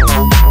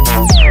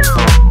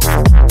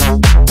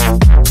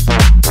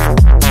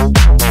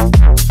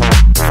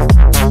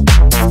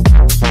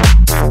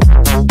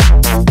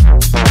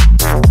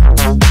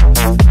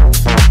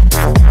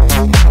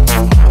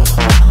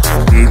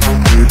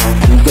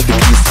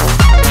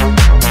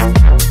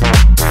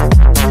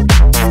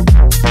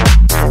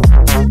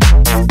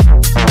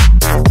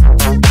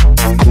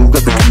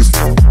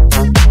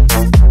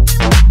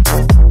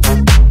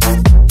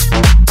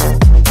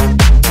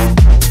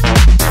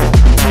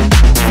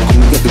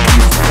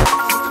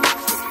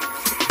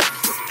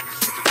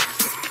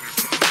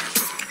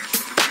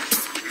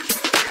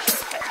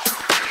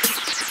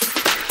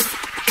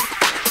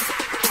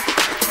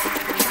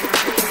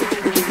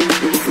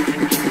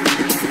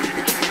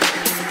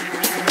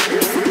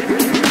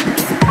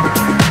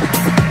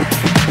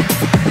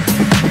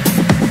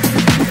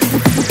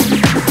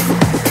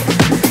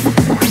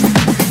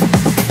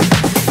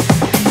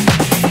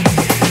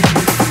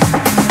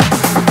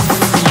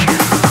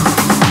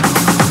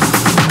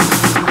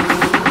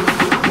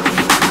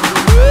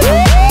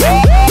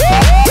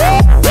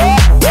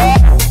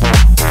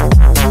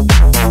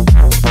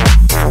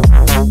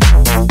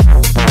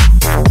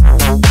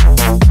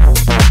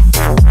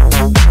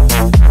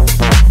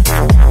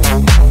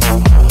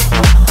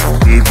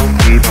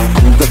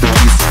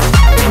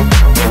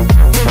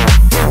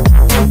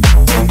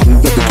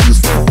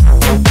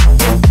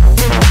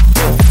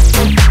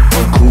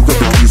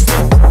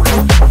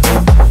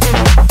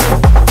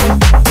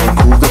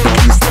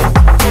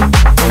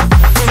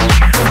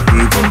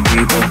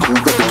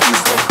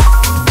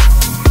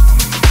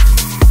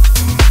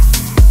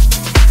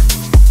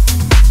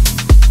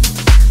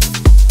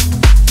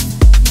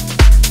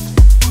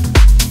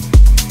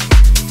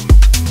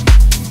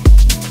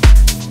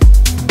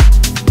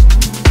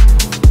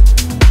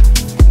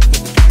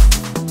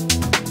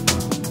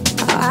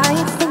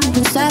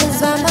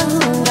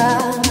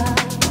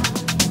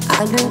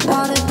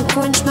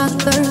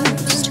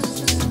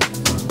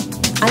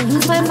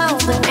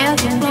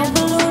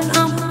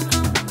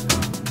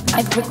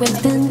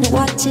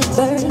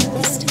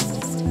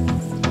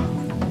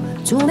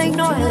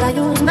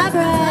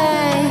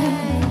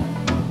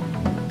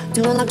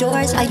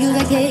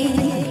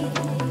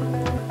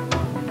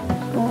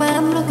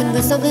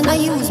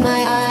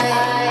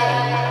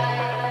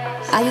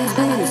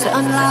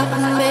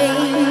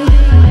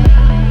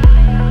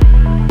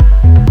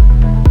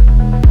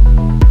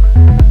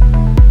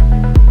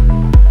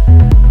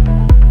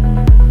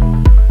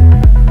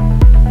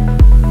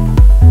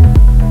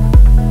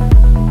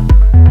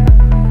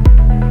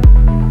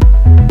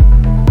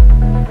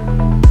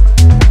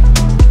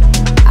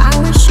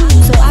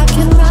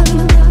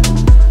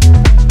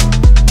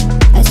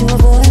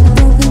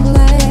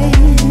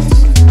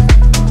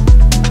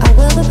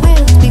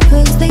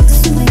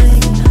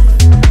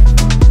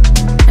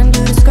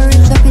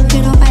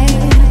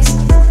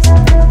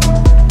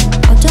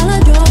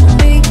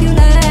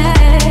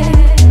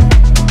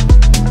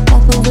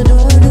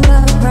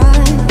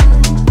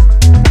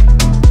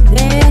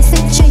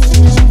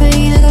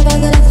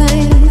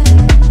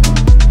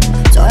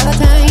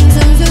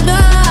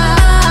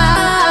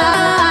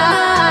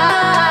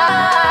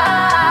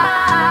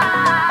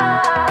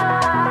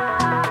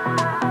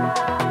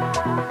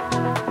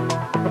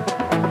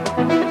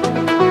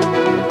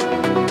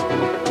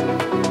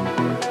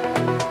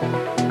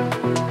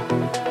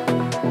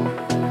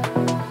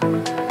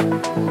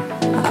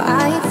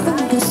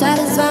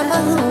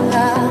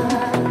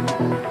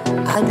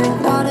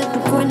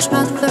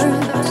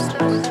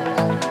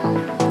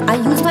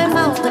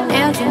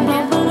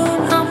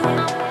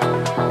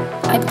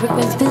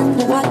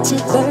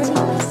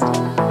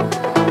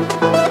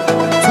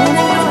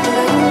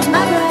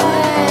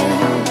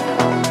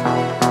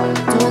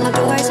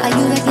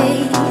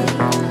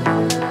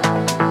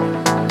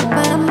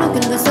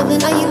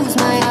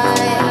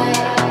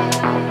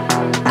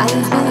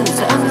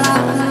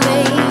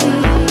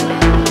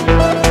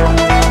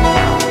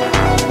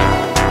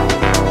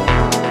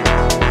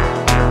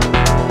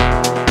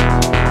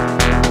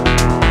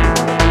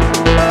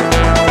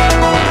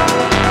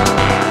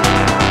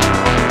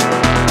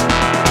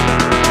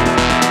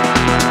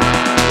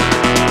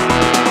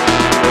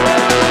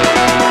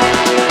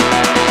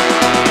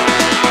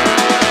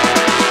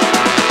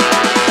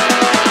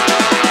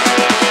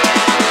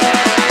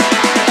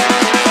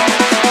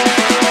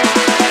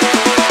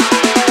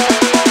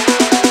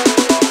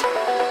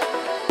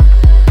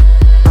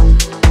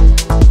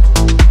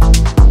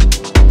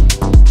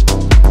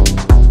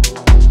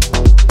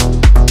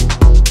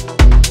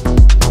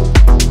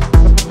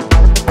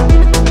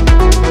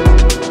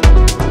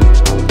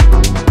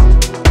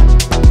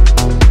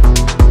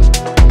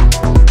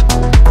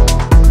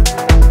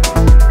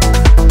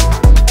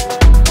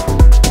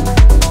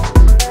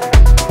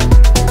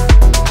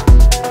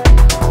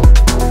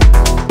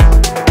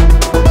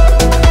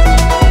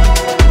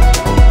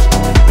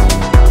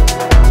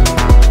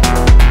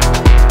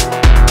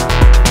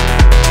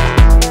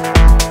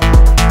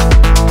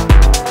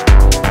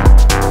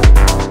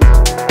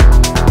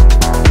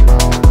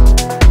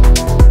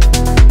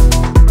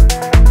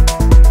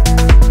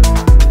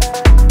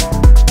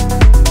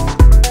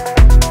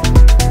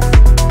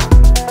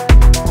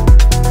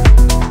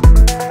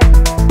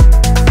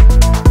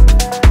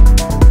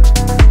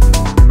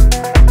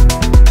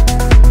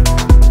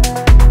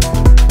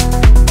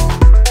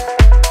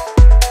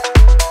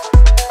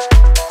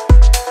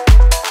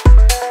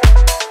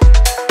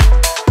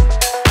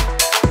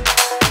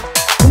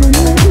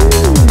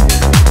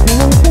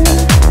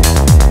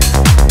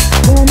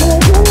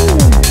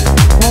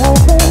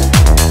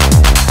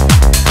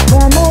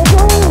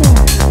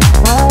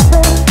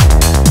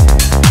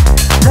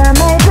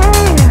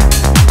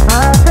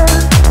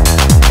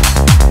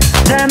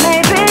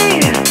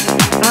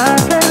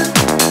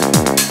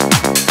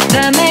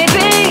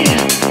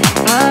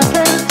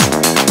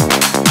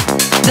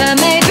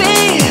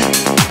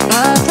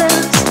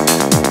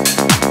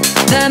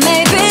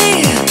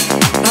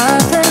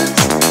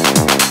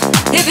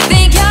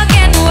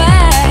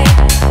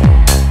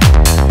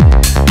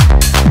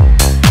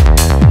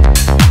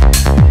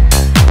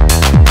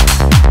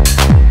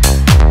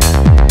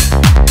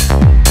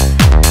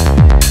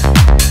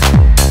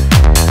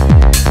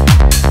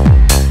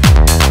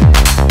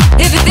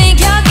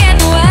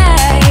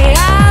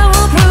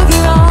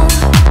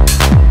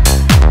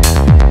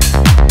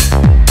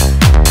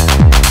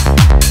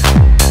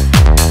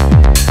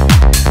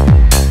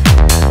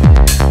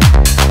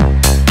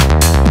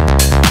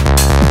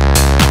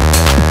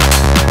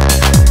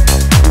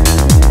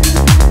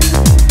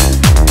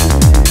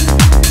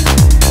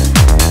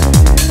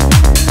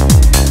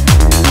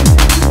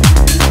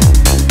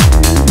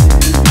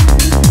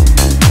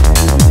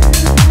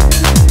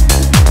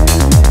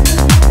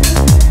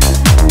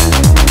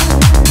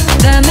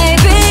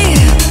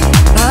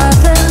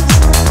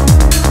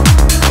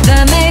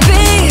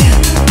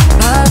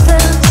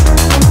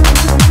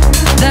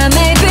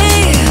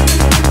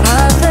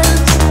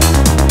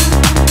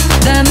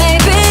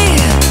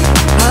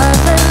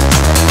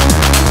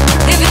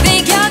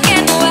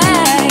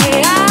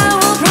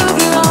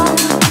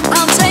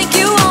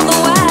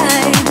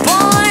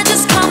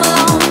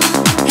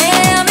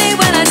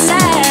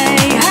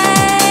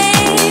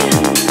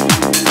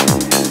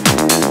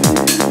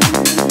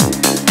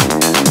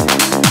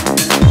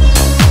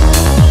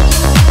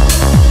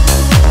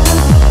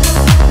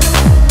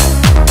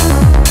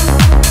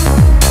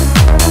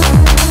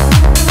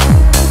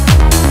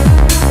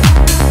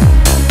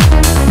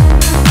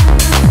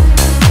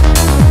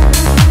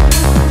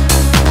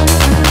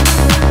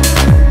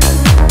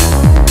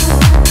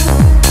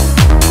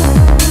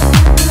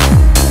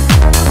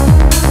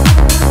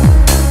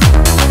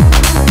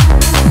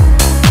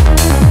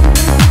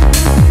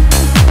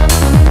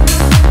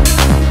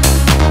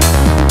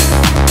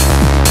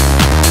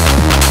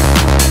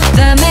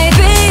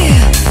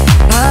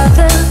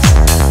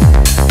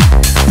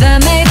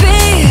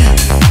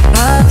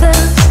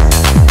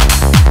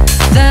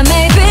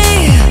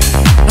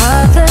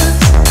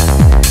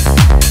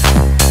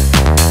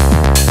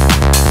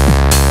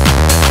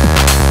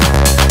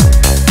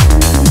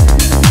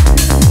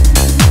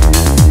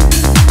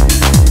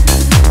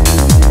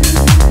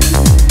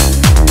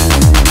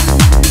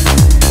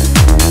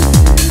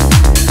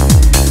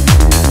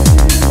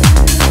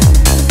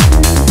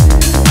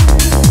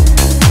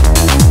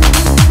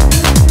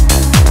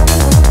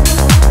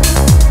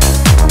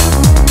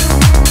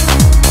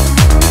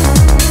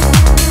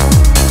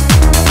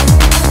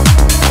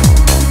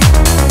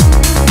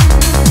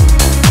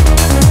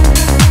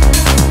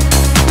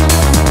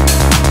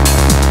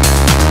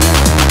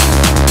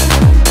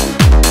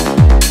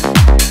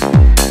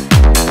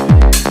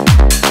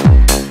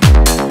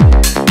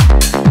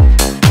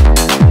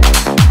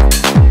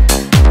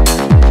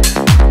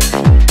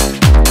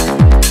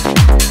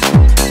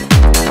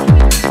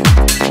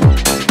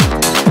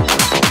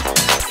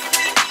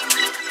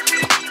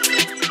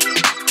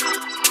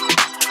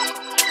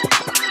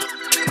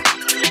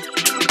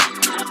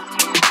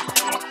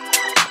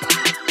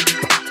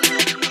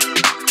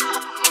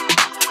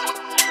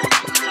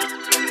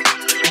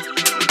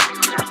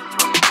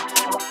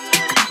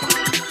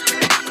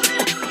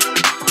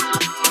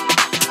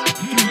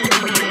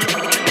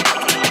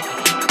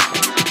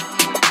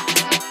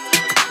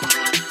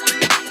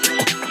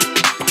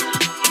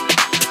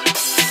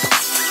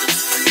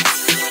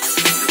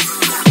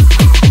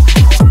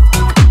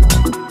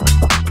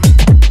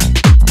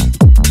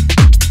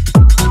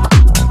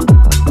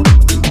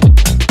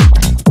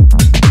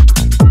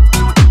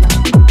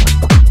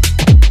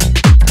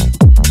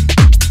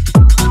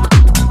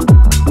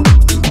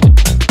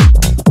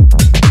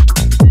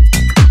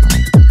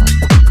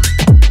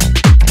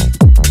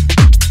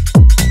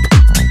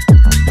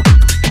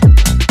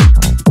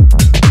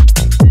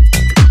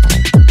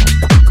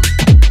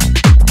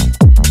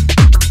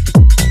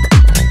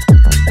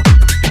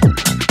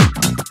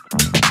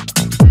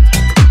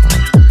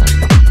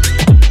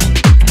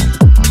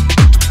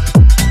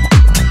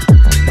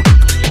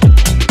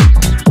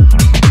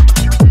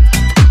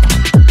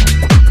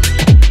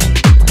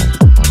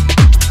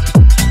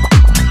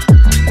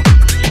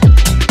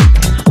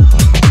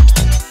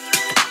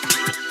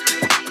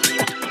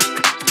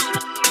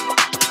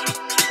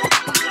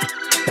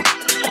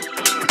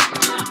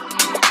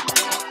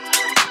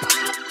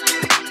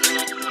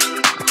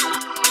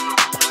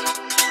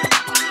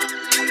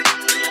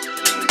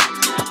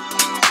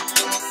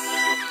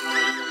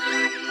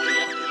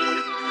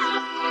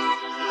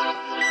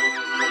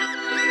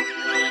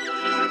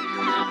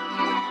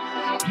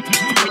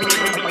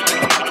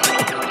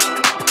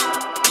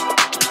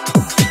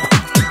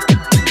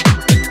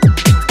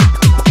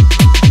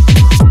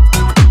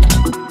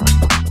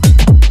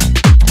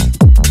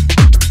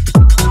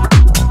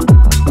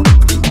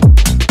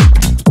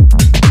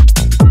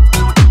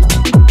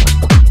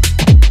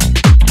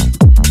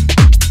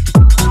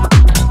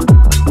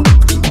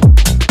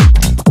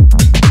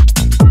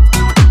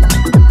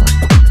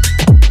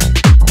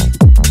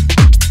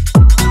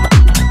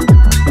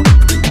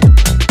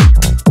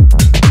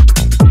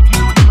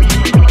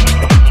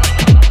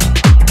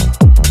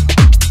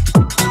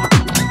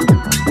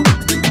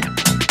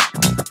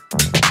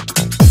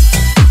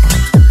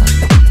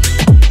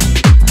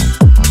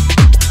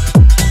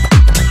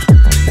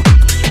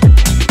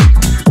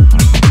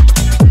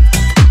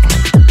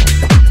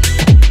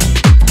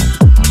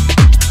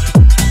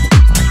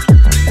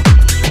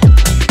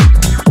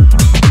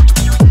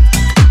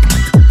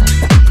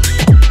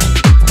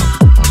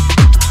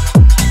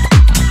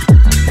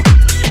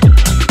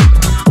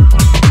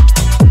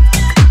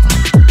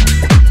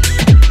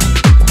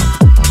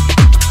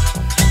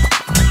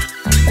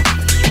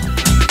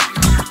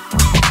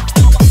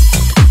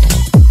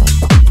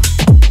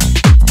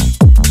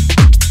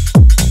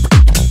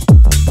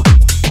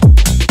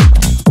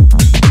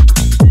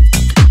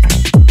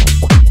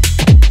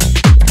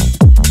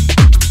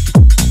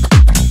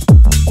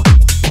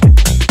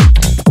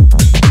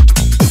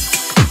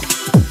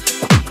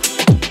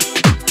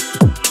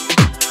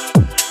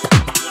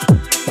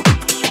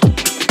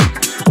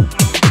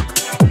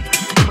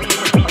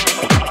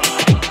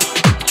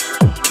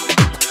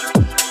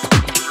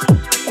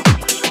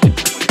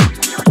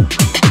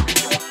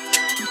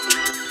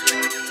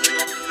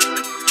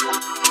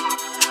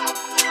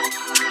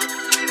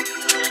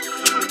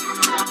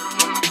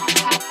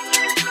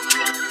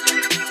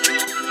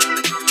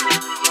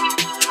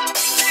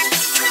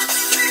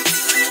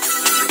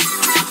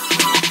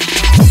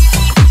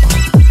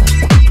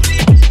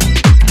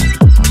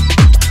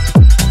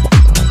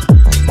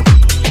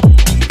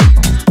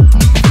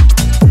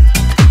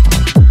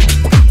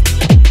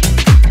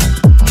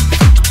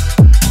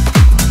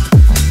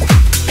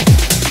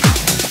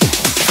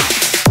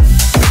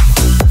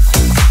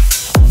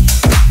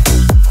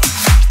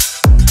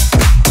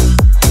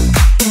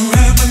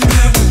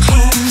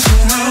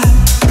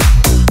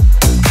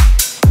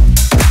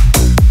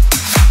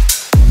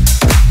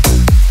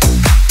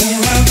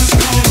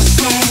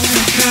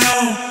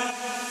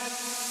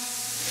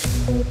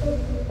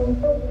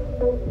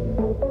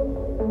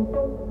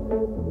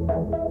 I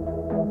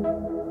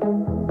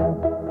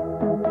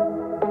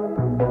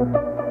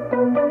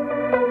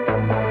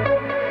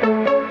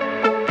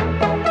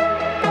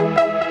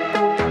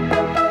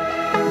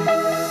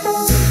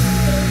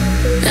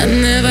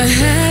never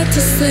had to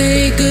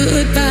say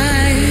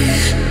goodbye.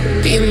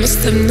 You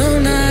must have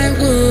known I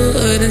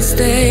wouldn't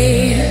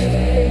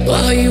stay.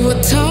 While you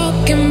were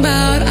talking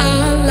about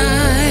our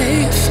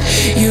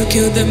life, you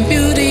killed the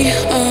beauty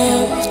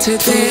of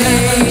today.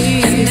 Forever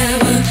and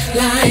ever,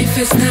 life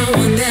is now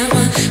or never.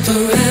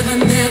 Forever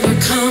never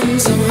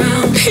comes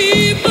around.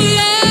 People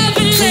love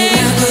and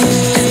forever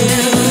and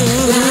ever,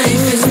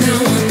 life is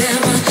now or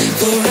never.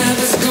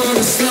 Forever's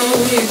gonna slow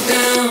you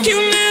down. You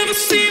never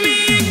see me.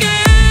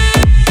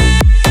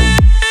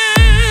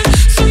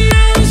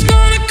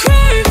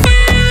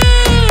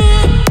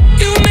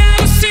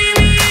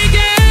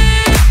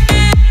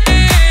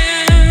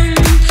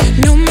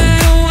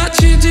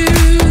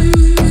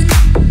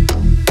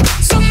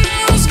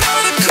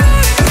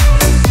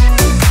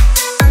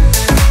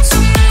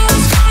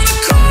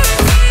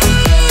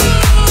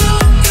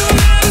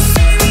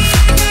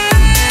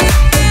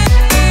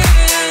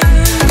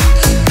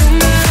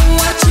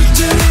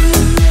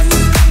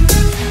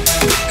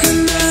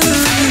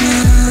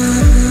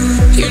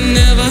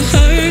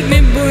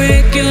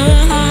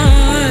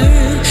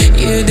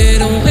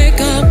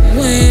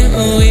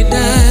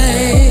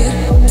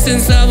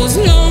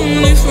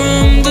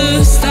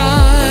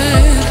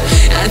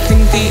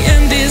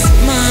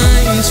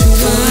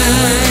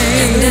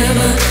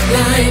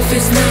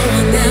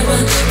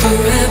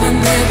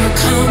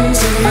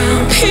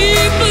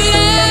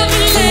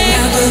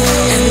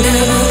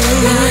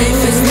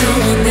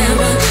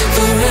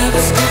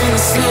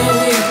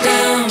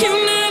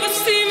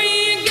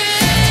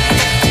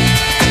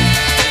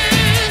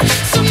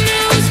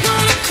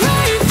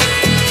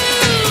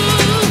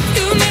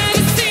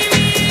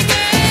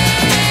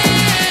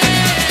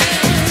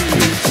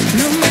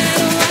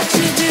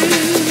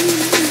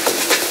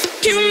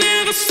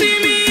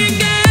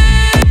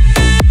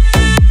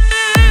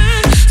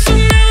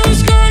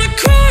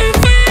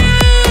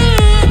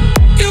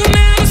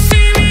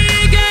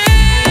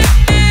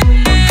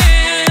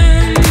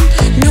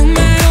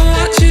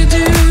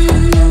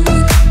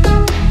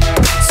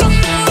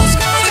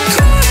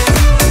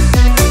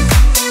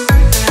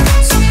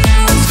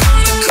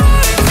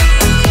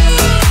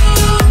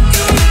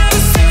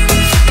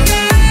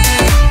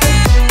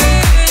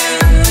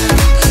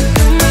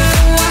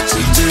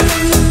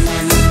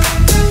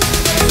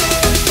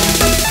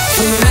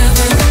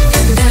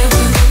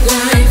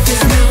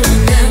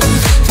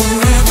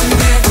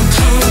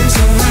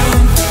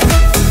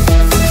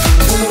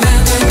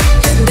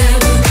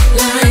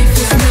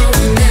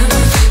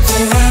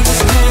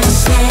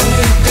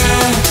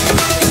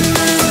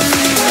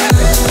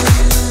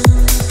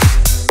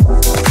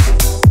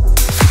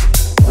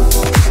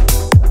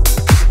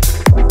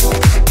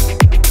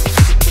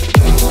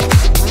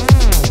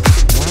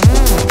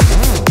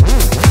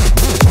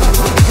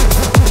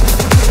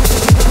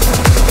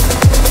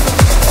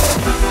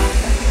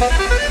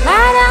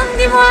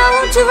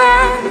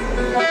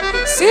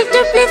 S'il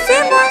te plaît,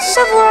 fais-moi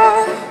savoir.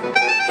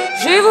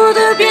 Je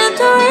voudrais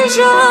bientôt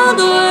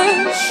rejoindre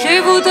chez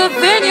vous de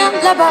venir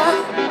là-bas.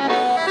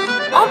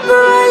 On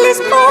peut aller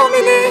se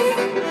promener,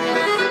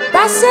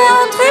 passer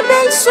un très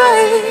belle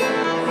soirée,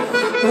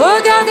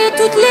 regarder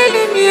toutes les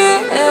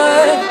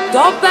lumières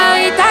dont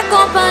Paris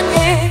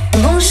t'accompagner.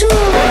 Bonjour.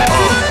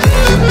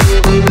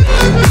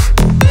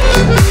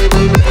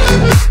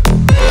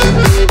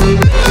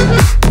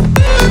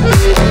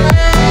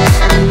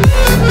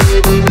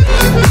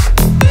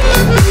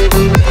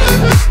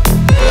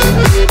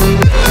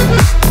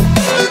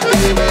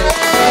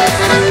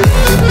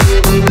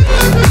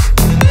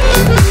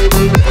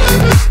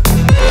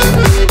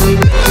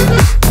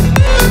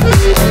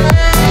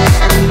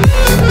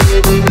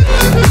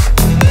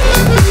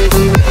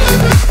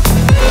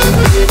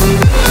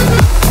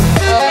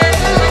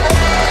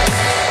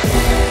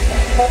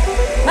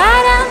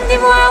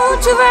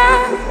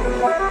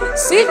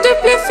 S'il te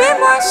plaît,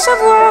 fais-moi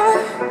savoir.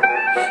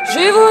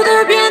 Je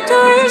voudrais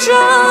bientôt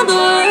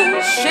rejoindre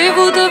chez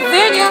vous de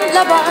venir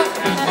là-bas.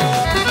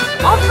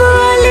 On peut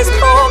aller se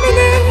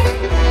promener,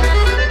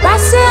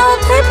 passer un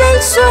très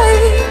belle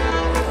soirée,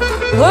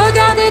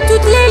 regarder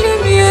toutes les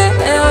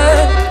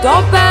lumières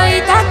dont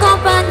Paris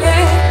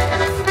t'accompagner.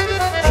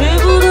 Je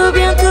voudrais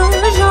bientôt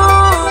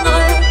rejoindre,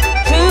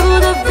 je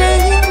voudrais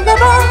venir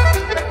là-bas,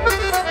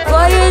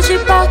 voyager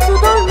partout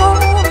dans le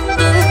monde.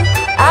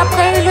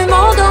 Après le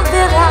monde on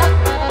verra.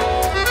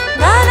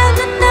 Na na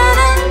na na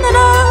na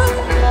na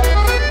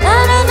na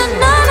na na na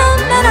na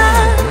na na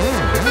na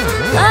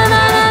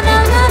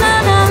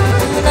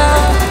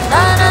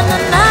na na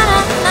na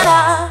na.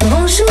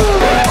 Bonjour.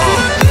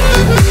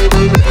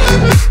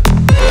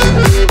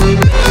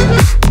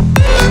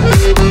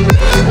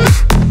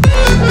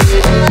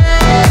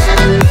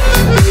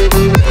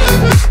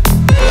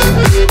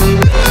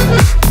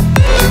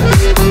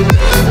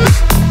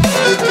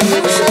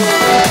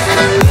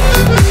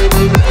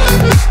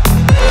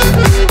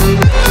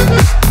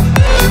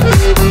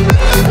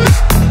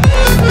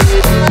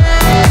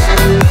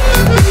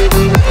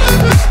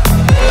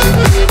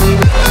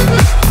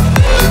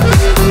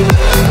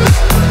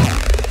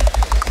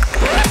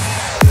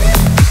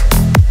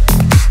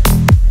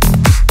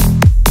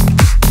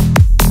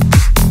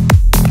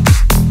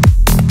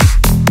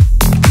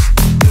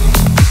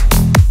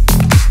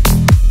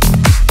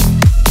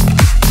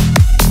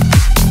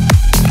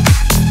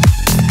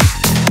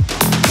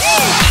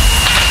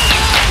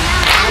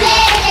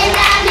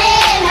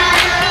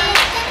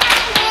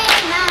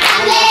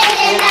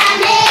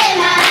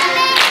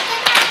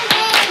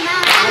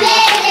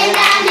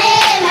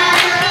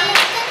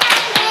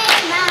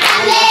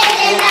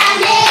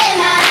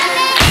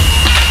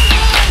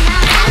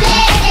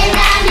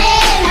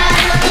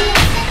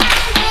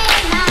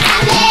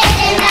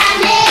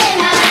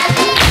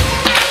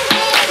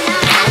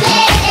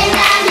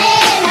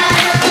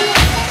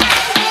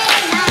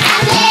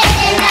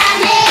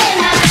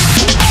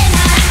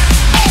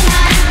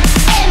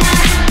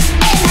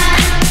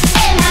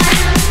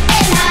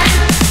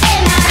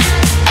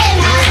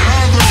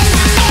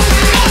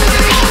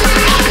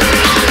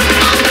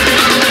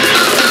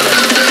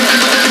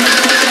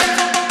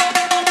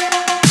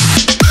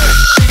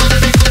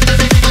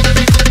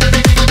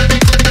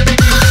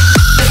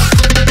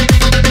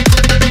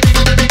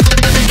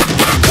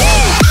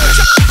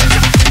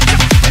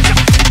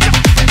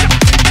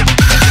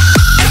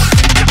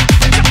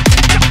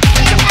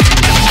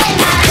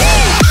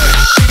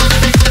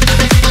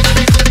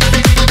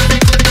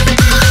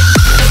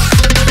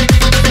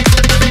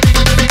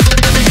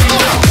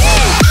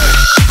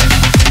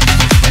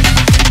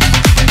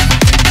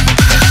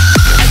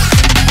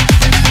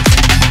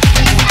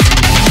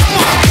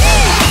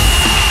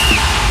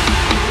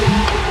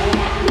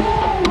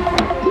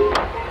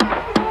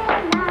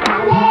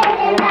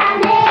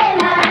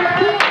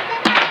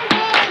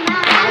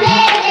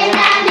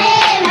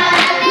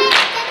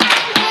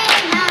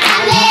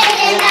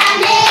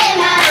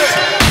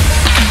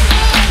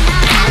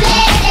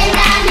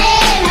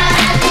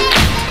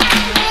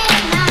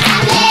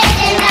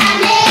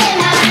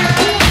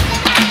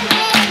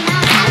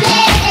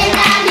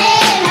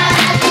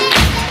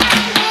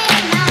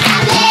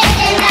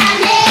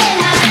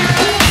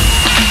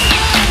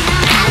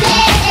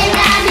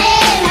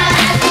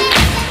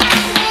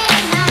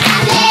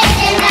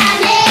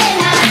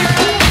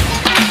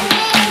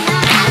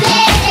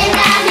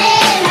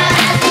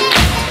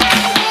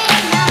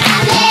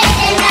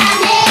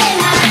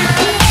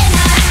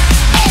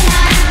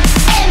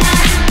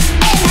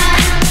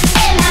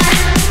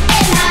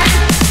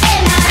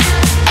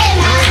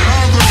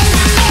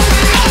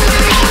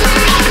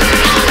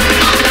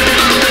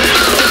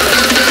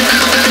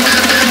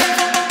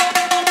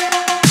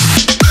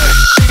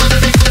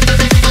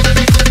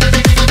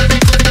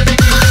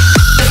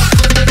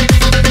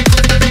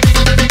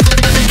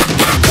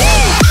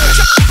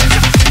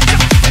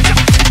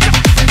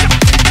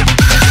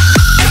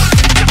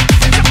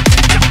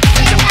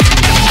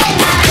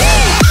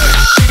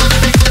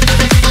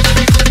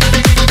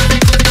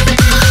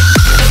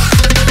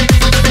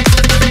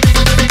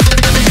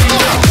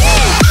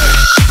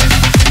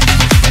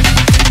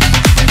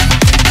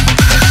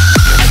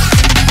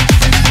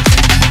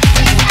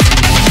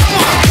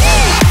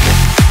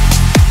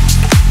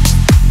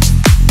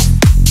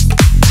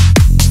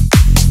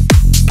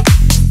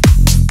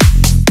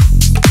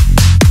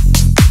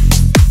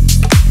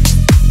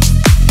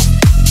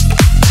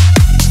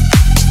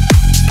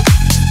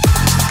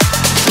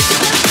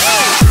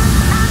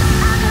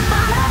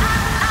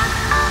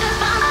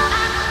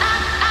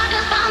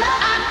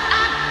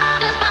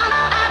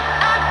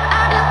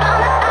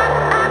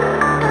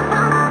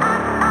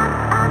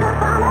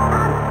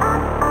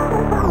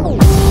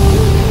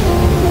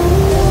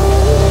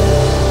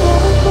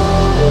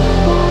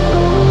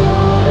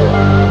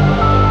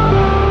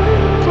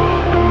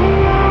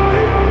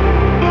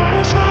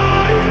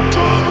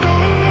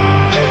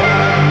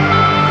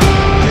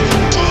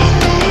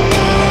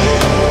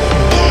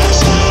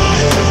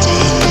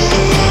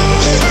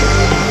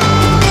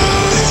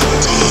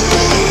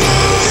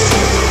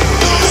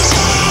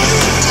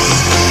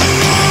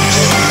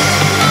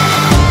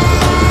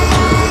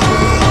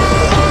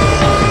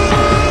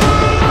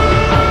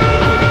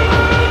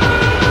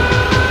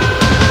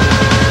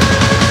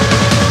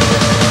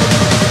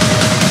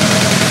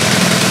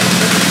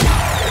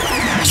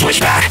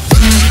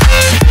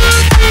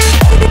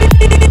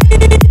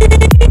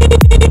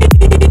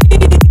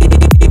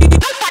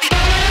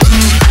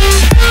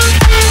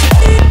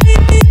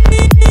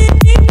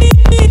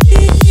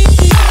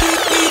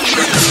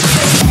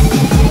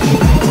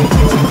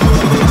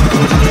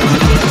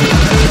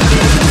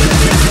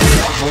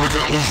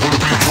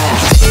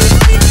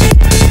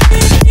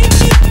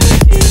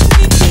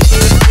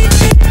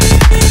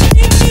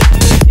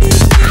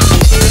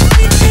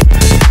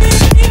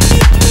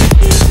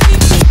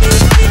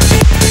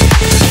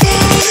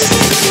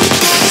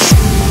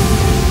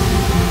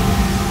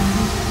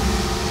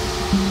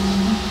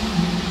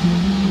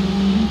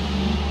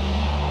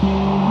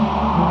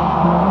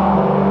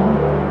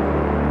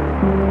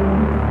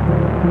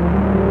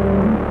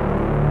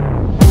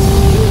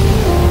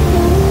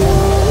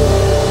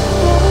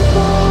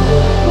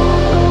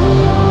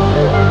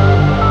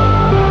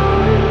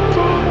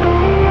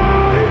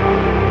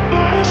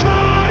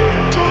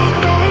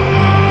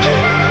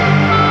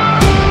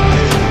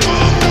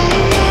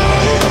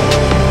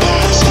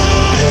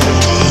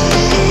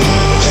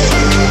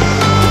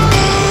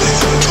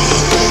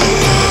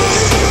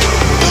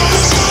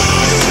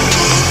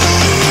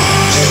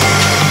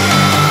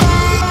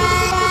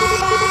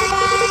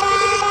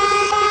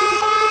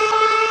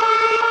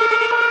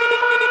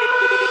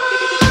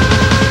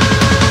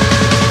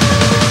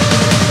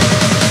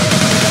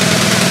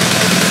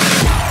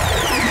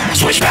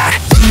 switch back.